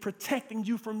actually protecting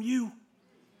you from you.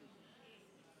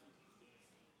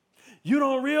 You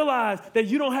don't realize that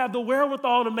you don't have the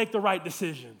wherewithal to make the right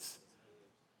decisions.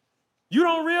 You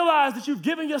don't realize that you've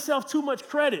given yourself too much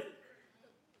credit.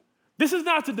 This is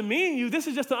not to demean you. This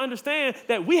is just to understand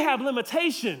that we have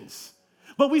limitations,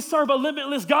 but we serve a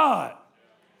limitless God.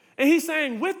 And he's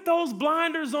saying, with those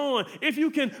blinders on, if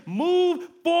you can move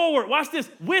forward, watch this,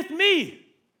 with me,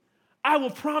 I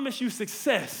will promise you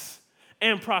success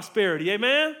and prosperity.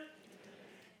 Amen?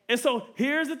 And so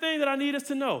here's the thing that I need us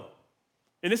to know.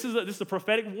 And this is a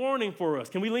prophetic warning for us.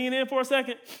 Can we lean in for a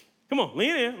second? Come on,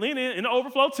 lean in. In the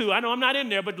overflow too. I know I'm not in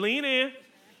there, but lean in.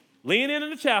 Lean in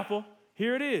the chapel.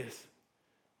 Here it is.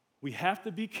 We have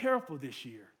to be careful this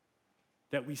year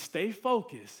that we stay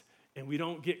focused and we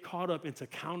don't get caught up into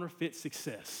counterfeit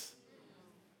success.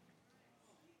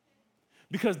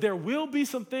 Because there will be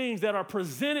some things that are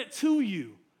presented to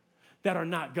you that are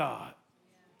not God.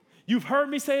 You've heard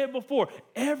me say it before.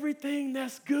 Everything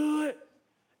that's good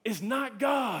is not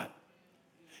God.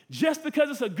 Just because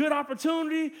it's a good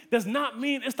opportunity does not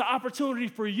mean it's the opportunity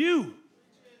for you.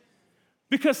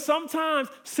 Because sometimes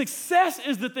success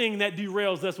is the thing that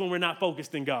derails us when we're not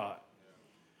focused in God.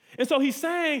 And so he's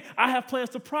saying, I have plans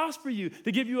to prosper you,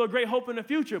 to give you a great hope in the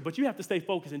future, but you have to stay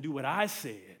focused and do what I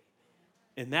said.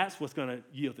 And that's what's going to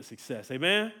yield the success.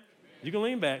 Amen? Amen? You can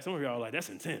lean back. Some of y'all are like, that's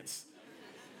intense.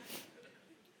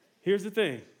 Here's the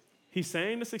thing. He's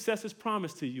saying the success is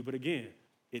promised to you, but again,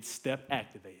 it's step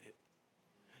activated.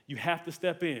 You have to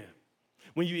step in.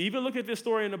 When you even look at this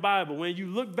story in the Bible, when you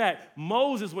look back,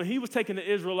 Moses, when he was taking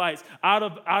the Israelites out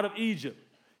of Egypt,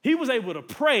 he was able to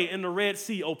pray and the Red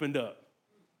Sea opened up.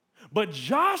 But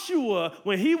Joshua,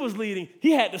 when he was leading,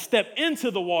 he had to step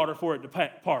into the water for it to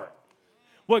part.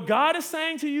 What God is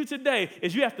saying to you today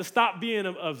is you have to stop being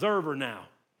an observer now.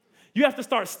 You have to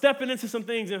start stepping into some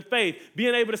things in faith,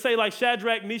 being able to say like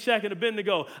Shadrach, Meshach, and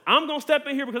Abednego, I'm going to step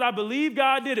in here because I believe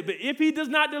God did it, but if he does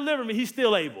not deliver me, he's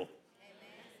still able. Amen.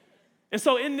 And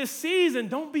so in this season,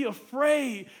 don't be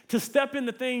afraid to step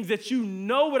into things that you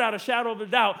know without a shadow of a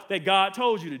doubt that God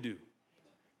told you to do.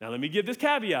 Now let me give this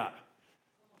caveat.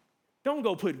 Don't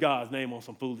go put God's name on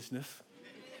some foolishness.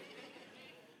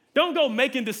 Don't go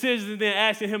making decisions and then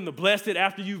asking him to bless it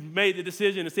after you've made the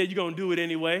decision and said you're going to do it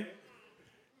anyway.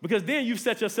 Because then you've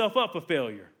set yourself up for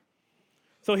failure.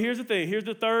 So here's the thing. Here's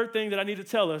the third thing that I need to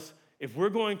tell us. If we're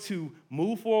going to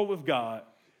move forward with God,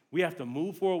 we have to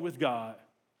move forward with God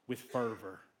with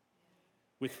fervor.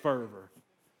 With fervor.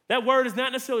 That word is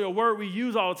not necessarily a word we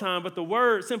use all the time, but the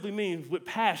word simply means with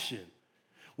passion,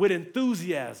 with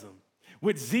enthusiasm,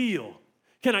 with zeal.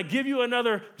 Can I give you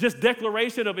another just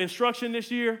declaration of instruction this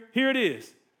year? Here it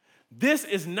is. This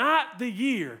is not the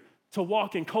year to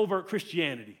walk in covert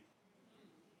Christianity.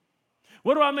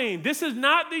 What do I mean? This is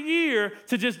not the year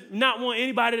to just not want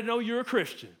anybody to know you're a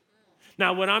Christian.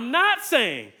 Now, what I'm not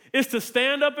saying is to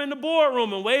stand up in the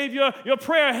boardroom and wave your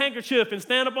prayer handkerchief and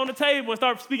stand up on the table and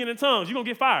start speaking in tongues. You're going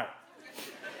to get fired.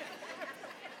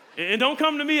 And don't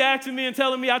come to me asking me and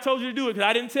telling me I told you to do it because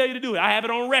I didn't tell you to do it. I have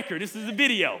it on record. This is a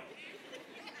video.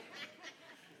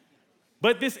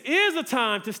 But this is a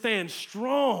time to stand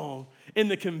strong in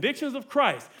the convictions of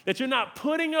Christ, that you're not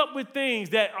putting up with things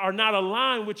that are not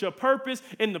aligned with your purpose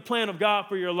and the plan of God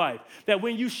for your life. That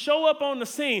when you show up on the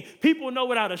scene, people know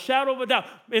without a shadow of a doubt,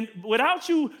 and without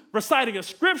you reciting a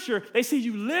scripture, they see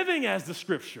you living as the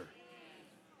scripture.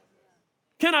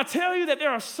 Can I tell you that there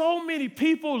are so many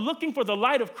people looking for the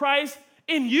light of Christ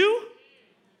in you?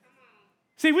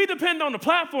 See, we depend on the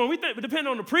platform. We depend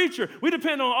on the preacher. We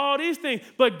depend on all these things.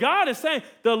 But God is saying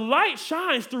the light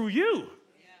shines through you.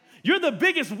 You're the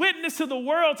biggest witness to the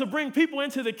world to bring people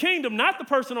into the kingdom, not the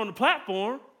person on the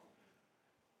platform.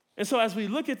 And so as we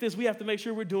look at this, we have to make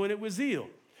sure we're doing it with zeal.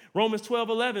 Romans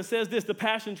 12:11 says this, the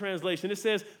Passion Translation. It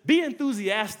says, be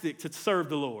enthusiastic to serve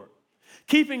the Lord,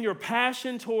 keeping your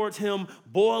passion towards him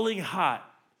boiling hot.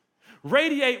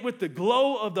 Radiate with the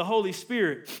glow of the Holy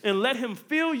Spirit and let him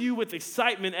fill you with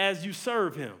excitement as you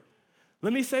serve him.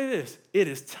 Let me say this. It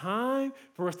is time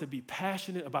for us to be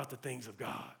passionate about the things of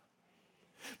God.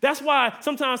 That's why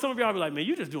sometimes some of y'all be like, man,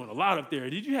 you're just doing a lot up there.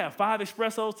 Did you have 5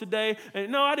 espressos today?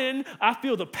 And no, I didn't. I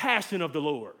feel the passion of the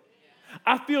Lord.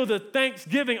 I feel the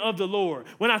thanksgiving of the Lord.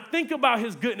 When I think about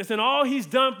his goodness and all he's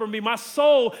done for me, my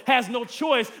soul has no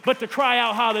choice but to cry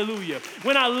out hallelujah.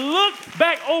 When I look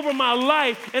back over my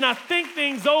life and I think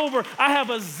things over, I have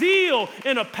a zeal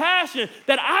and a passion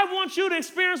that I want you to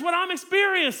experience what I'm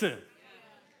experiencing.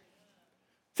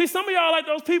 See, some of y'all are like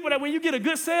those people that when you get a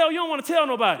good sale, you don't want to tell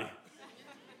nobody.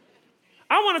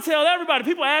 I want to tell everybody.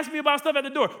 People ask me about stuff at the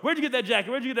door. Where'd you get that jacket?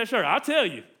 Where'd you get that shirt? I'll tell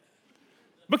you.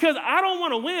 Because I don't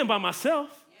want to win by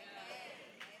myself.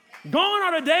 Gone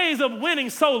are the days of winning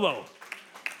solo.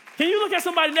 Can you look at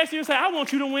somebody next to you and say, I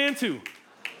want you to win too?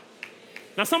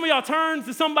 Now, some of y'all turned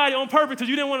to somebody on purpose because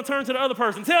you didn't want to turn to the other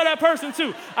person. Tell that person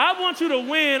too, I want you to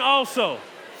win also.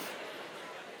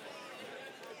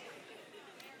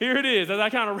 Here it is as I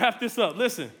kind of wrap this up.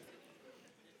 Listen,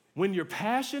 when you're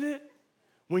passionate,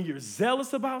 when you're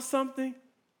zealous about something,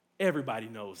 everybody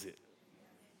knows it.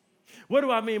 What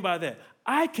do I mean by that?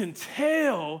 I can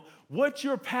tell what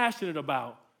you're passionate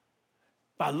about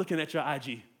by looking at your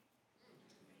IG.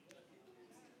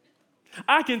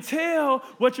 I can tell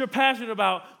what you're passionate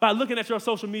about by looking at your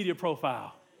social media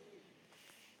profile.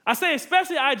 I say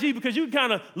especially IG because you can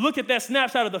kind of look at that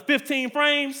snapshot of the 15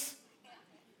 frames.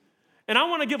 And I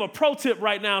want to give a pro tip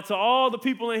right now to all the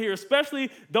people in here, especially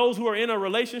those who are in a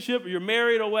relationship or you're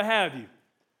married or what have you.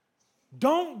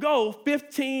 Don't go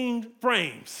 15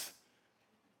 frames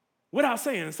without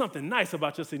saying something nice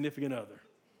about your significant other.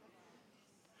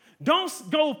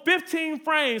 Don't go 15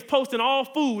 frames posting all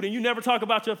food and you never talk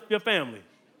about your family.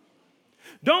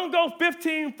 Don't go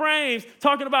 15 frames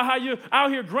talking about how you're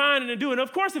out here grinding and doing it.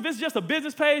 Of course, if it's just a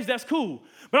business page, that's cool.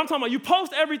 But I'm talking about you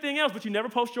post everything else, but you never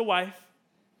post your wife.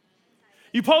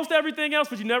 You post everything else,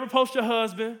 but you never post your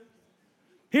husband.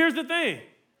 Here's the thing.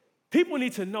 People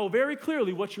need to know very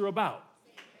clearly what you're about.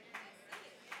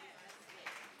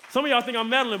 Some of y'all think I'm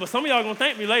meddling, but some of y'all are going to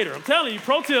thank me later. I'm telling you,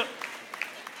 pro tip.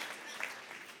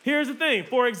 Here's the thing.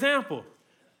 For example,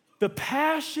 the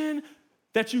passion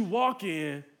that you walk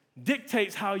in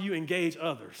dictates how you engage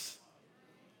others.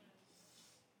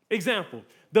 Example,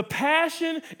 the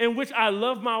passion in which I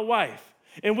love my wife,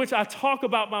 in which I talk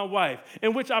about my wife,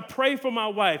 in which I pray for my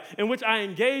wife, in which I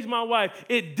engage my wife,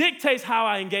 it dictates how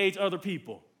I engage other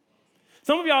people.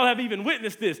 Some of y'all have even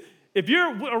witnessed this. If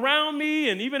you're around me,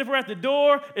 and even if we're at the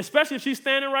door, especially if she's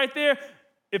standing right there,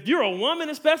 if you're a woman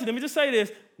especially, let me just say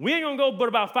this, we ain't gonna go but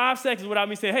about 5 seconds without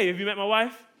me saying, hey, have you met my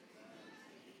wife?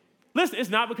 Listen, it's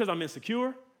not because I'm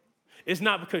insecure. It's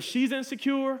not because she's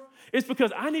insecure. It's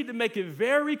because I need to make it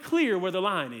very clear where the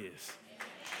line is.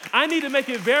 I need to make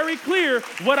it very clear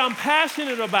what I'm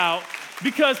passionate about,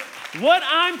 because what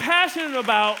I'm passionate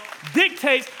about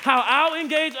dictates how I'll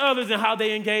engage others and how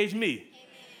they engage me. Amen.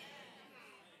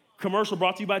 Commercial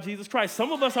brought to you by Jesus Christ.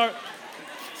 Some of us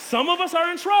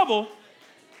are in trouble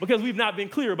because we've not been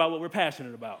clear about what we're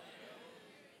passionate about.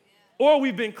 Or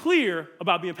we've been clear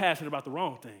about being passionate about the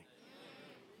wrong thing.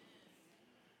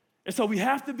 And so we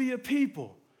have to be a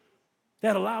people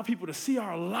that allow people to see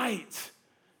our light.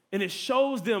 And it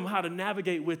shows them how to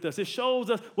navigate with us. It shows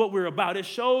us what we're about. It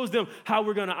shows them how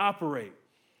we're going to operate.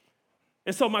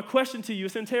 And so my question to you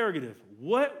is interrogative.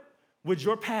 What would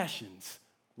your passions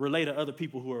relate to other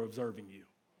people who are observing you?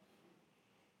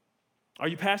 Are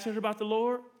you passionate about the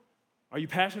Lord? Are you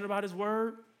passionate about his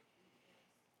word?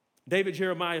 David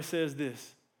Jeremiah says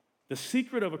this: the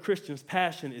secret of a Christian's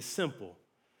passion is simple.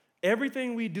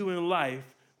 Everything we do in life,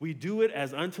 we do it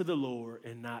as unto the Lord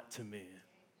and not to men.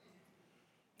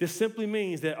 This simply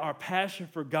means that our passion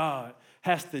for God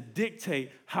has to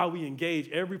dictate how we engage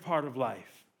every part of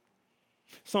life.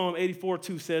 Psalm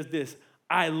 84:2 says this: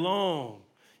 I long,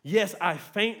 yes, I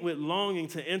faint with longing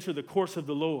to enter the courts of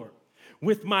the Lord.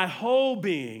 With my whole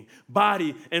being,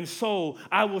 body, and soul,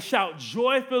 I will shout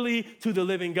joyfully to the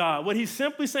living God. What he's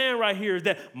simply saying right here is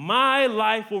that my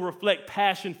life will reflect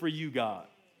passion for you, God.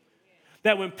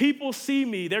 That when people see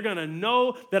me, they're going to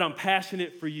know that I'm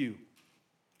passionate for you.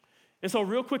 And so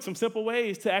real quick, some simple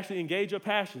ways to actually engage your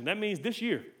passion. That means this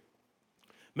year,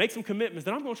 make some commitments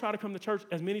that I'm going to try to come to church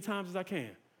as many times as I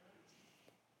can.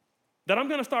 that I'm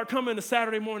going to start coming to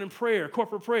Saturday morning prayer,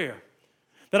 corporate prayer,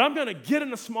 that I'm going to get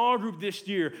in a small group this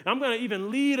year. I'm going to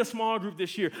even lead a small group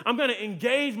this year. I'm going to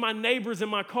engage my neighbors and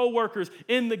my coworkers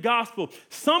in the gospel.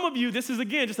 Some of you, this is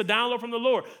again just a download from the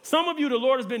Lord. Some of you, the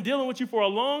Lord has been dealing with you for a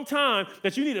long time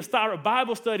that you need to start a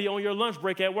Bible study on your lunch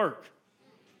break at work.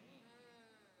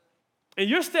 And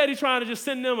you're steady trying to just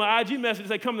send them an IG message and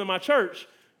say, come to my church.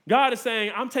 God is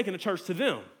saying, I'm taking the church to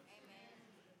them. Amen.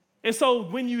 And so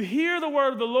when you hear the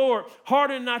word of the Lord,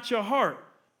 harden not your heart,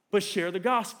 but share the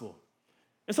gospel.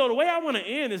 And so the way I want to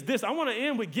end is this. I want to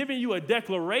end with giving you a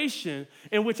declaration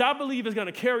in which I believe is going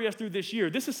to carry us through this year.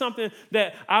 This is something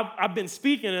that I've been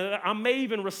speaking, and I may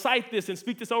even recite this and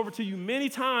speak this over to you many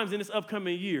times in this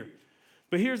upcoming year.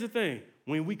 But here's the thing.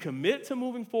 When we commit to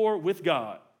moving forward with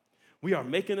God, we are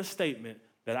making a statement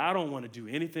that I don't want to do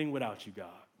anything without you, God.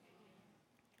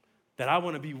 That I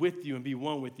want to be with you and be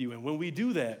one with you. And when we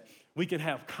do that, we can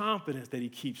have confidence that he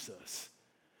keeps us.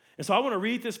 And so I want to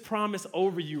read this promise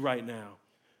over you right now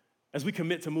as we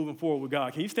commit to moving forward with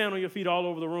God. Can you stand on your feet all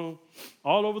over the room?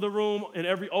 All over the room, in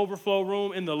every overflow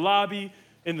room, in the lobby,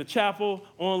 in the chapel,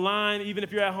 online, even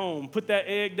if you're at home. Put that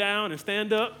egg down and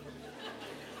stand up.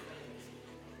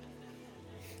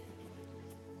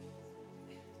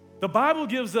 The Bible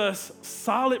gives us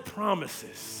solid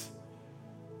promises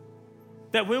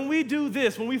that when we do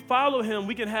this, when we follow him,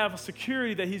 we can have a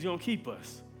security that he's going to keep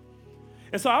us.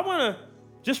 And so I want to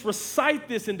just recite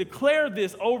this and declare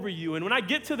this over you. And when I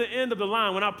get to the end of the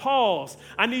line, when I pause,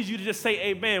 I need you to just say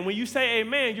amen. When you say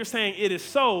amen, you're saying it is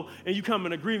so, and you come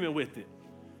in agreement with it.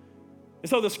 And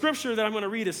so the scripture that I'm going to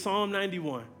read is Psalm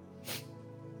 91.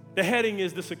 The heading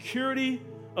is the security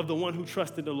of the one who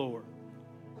trusted the Lord.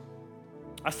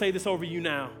 I say this over you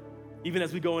now, even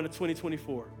as we go into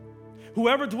 2024.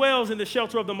 Whoever dwells in the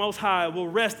shelter of the Most High will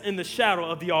rest in the shadow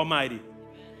of the Almighty.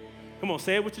 Come on,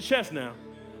 say it with your chest now.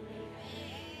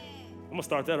 I'm going to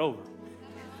start that over.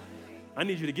 I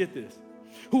need you to get this.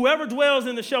 Whoever dwells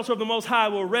in the shelter of the Most High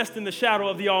will rest in the shadow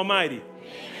of the Almighty.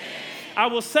 I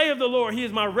will say of the Lord, he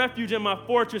is my refuge and my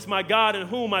fortress, my God in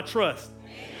whom I trust.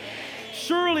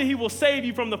 Surely he will save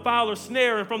you from the fowler's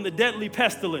snare and from the deadly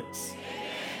pestilence.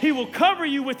 He will cover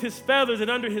you with his feathers, and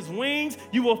under his wings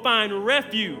you will find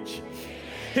refuge.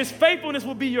 His faithfulness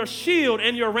will be your shield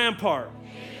and your rampart.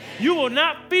 You will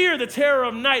not fear the terror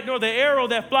of night, nor the arrow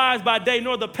that flies by day,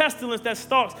 nor the pestilence that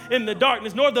stalks in the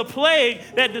darkness, nor the plague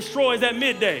that destroys at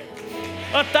midday.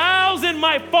 1,000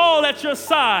 might fall at your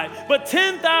side, but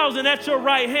 10,000 at your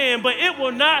right hand, but it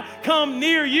will not come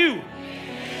near you.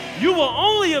 You will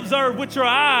only observe with your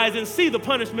eyes and see the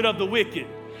punishment of the wicked.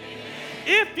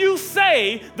 If you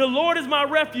say, the Lord is my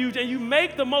refuge, and you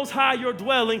make the Most High your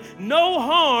dwelling, no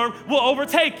harm will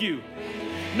overtake you.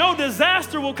 No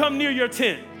disaster will come near your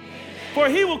tent. For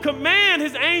he will command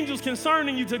his angels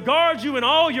concerning you to guard you in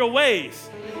all your ways.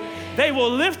 They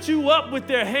will lift you up with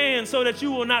their hands so that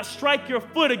you will not strike your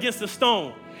foot against a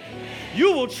stone.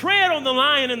 You will tread on the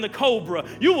lion and the cobra.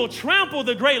 You will trample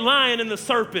the great lion and the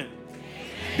serpent.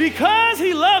 Because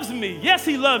he loves me, yes,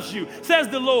 he loves you, says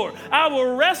the Lord, I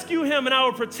will rescue him and I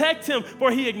will protect him, for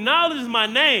he acknowledges my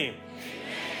name.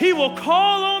 He will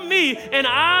call on me and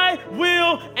I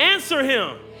will answer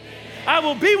him. I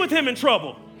will be with him in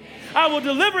trouble. I will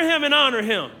deliver him and honor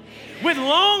him. With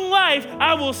long life,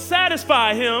 I will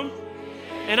satisfy him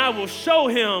and I will show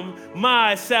him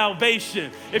my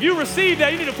salvation. If you receive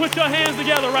that, you need to put your hands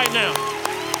together right now.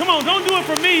 Come on, don't do it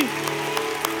for me.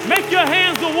 Make your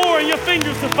hands to war and your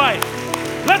fingers to fight.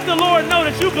 Let the Lord know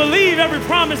that you believe every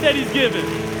promise that he's given.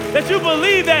 That you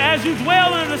believe that as you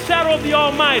dwell under the shadow of the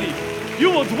Almighty, you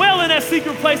will dwell in that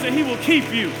secret place and he will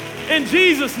keep you. In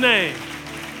Jesus' name.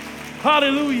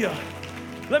 Hallelujah.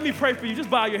 Let me pray for you.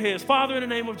 Just bow your heads. Father, in the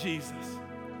name of Jesus,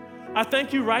 I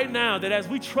thank you right now that as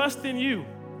we trust in you,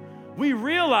 we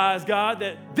realize, God,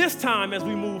 that this time as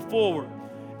we move forward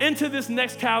into this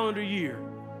next calendar year,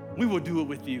 we will do it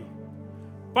with you.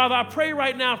 Father, I pray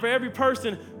right now for every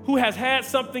person who has had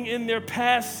something in their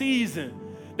past season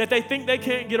that they think they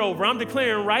can't get over. I'm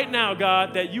declaring right now,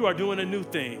 God, that you are doing a new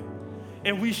thing,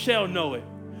 and we shall know it.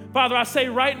 Father, I say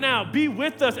right now, be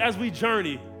with us as we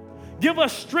journey. Give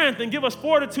us strength and give us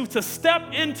fortitude to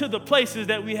step into the places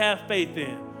that we have faith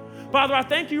in. Father, I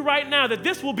thank you right now that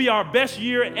this will be our best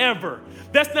year ever.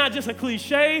 That's not just a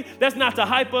cliche. That's not to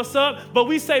hype us up. But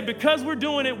we say because we're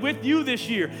doing it with you this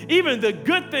year, even the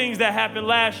good things that happened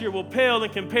last year will pale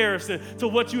in comparison to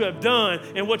what you have done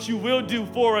and what you will do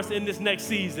for us in this next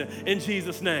season. In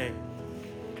Jesus' name.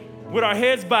 With our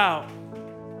heads bowed,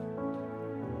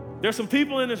 there's some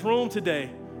people in this room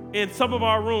today, in some of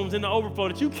our rooms in the overflow,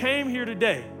 that you came here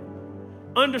today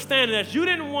understanding that you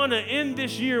didn't want to end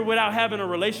this year without having a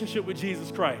relationship with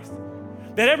Jesus Christ.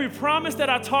 That every promise that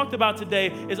I talked about today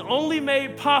is only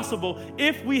made possible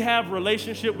if we have a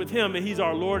relationship with him and he's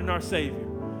our Lord and our Savior.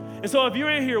 And so if you're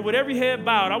in here with every head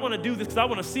bowed, I want to do this because I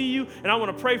want to see you and I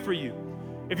want to pray for you.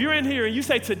 If you're in here and you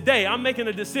say, today I'm making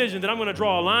a decision that I'm going to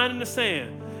draw a line in the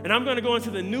sand and I'm going to go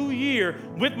into the new year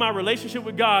with my relationship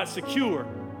with God secure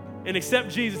and accept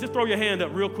Jesus, just throw your hand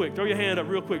up real quick. Throw your hand up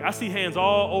real quick. I see hands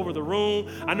all over the room.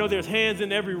 I know there's hands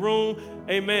in every room.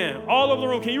 Amen. All over the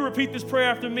room. Can you repeat this prayer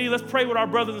after me? Let's pray with our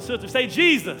brothers and sisters. Say,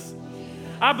 Jesus,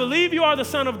 I believe you are the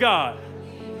Son of God.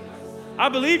 I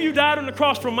believe you died on the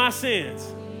cross for my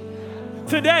sins.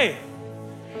 Today,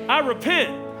 I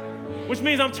repent, which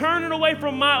means I'm turning away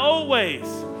from my old ways.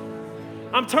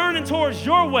 I'm turning towards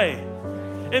your way.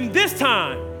 And this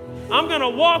time, I'm going to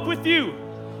walk with you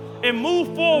and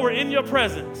move forward in your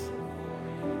presence.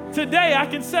 Today, I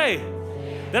can say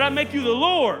that I make you the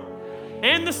Lord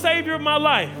and the Savior of my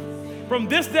life from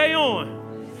this day on.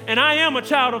 And I am a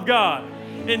child of God.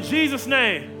 In Jesus'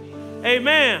 name,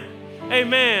 amen,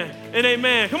 amen, and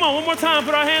amen. Come on, one more time,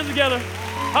 put our hands together.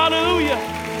 Hallelujah.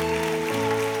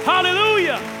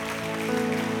 Hallelujah.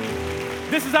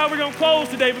 This is how we're going to close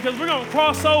today because we're going to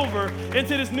cross over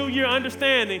into this new year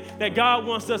understanding that God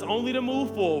wants us only to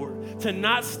move forward, to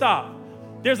not stop.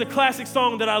 There's a classic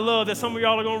song that I love that some of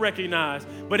y'all are going to recognize.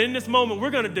 But in this moment,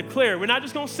 we're going to declare. We're not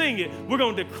just going to sing it. We're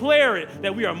going to declare it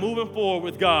that we are moving forward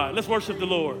with God. Let's worship the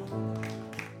Lord.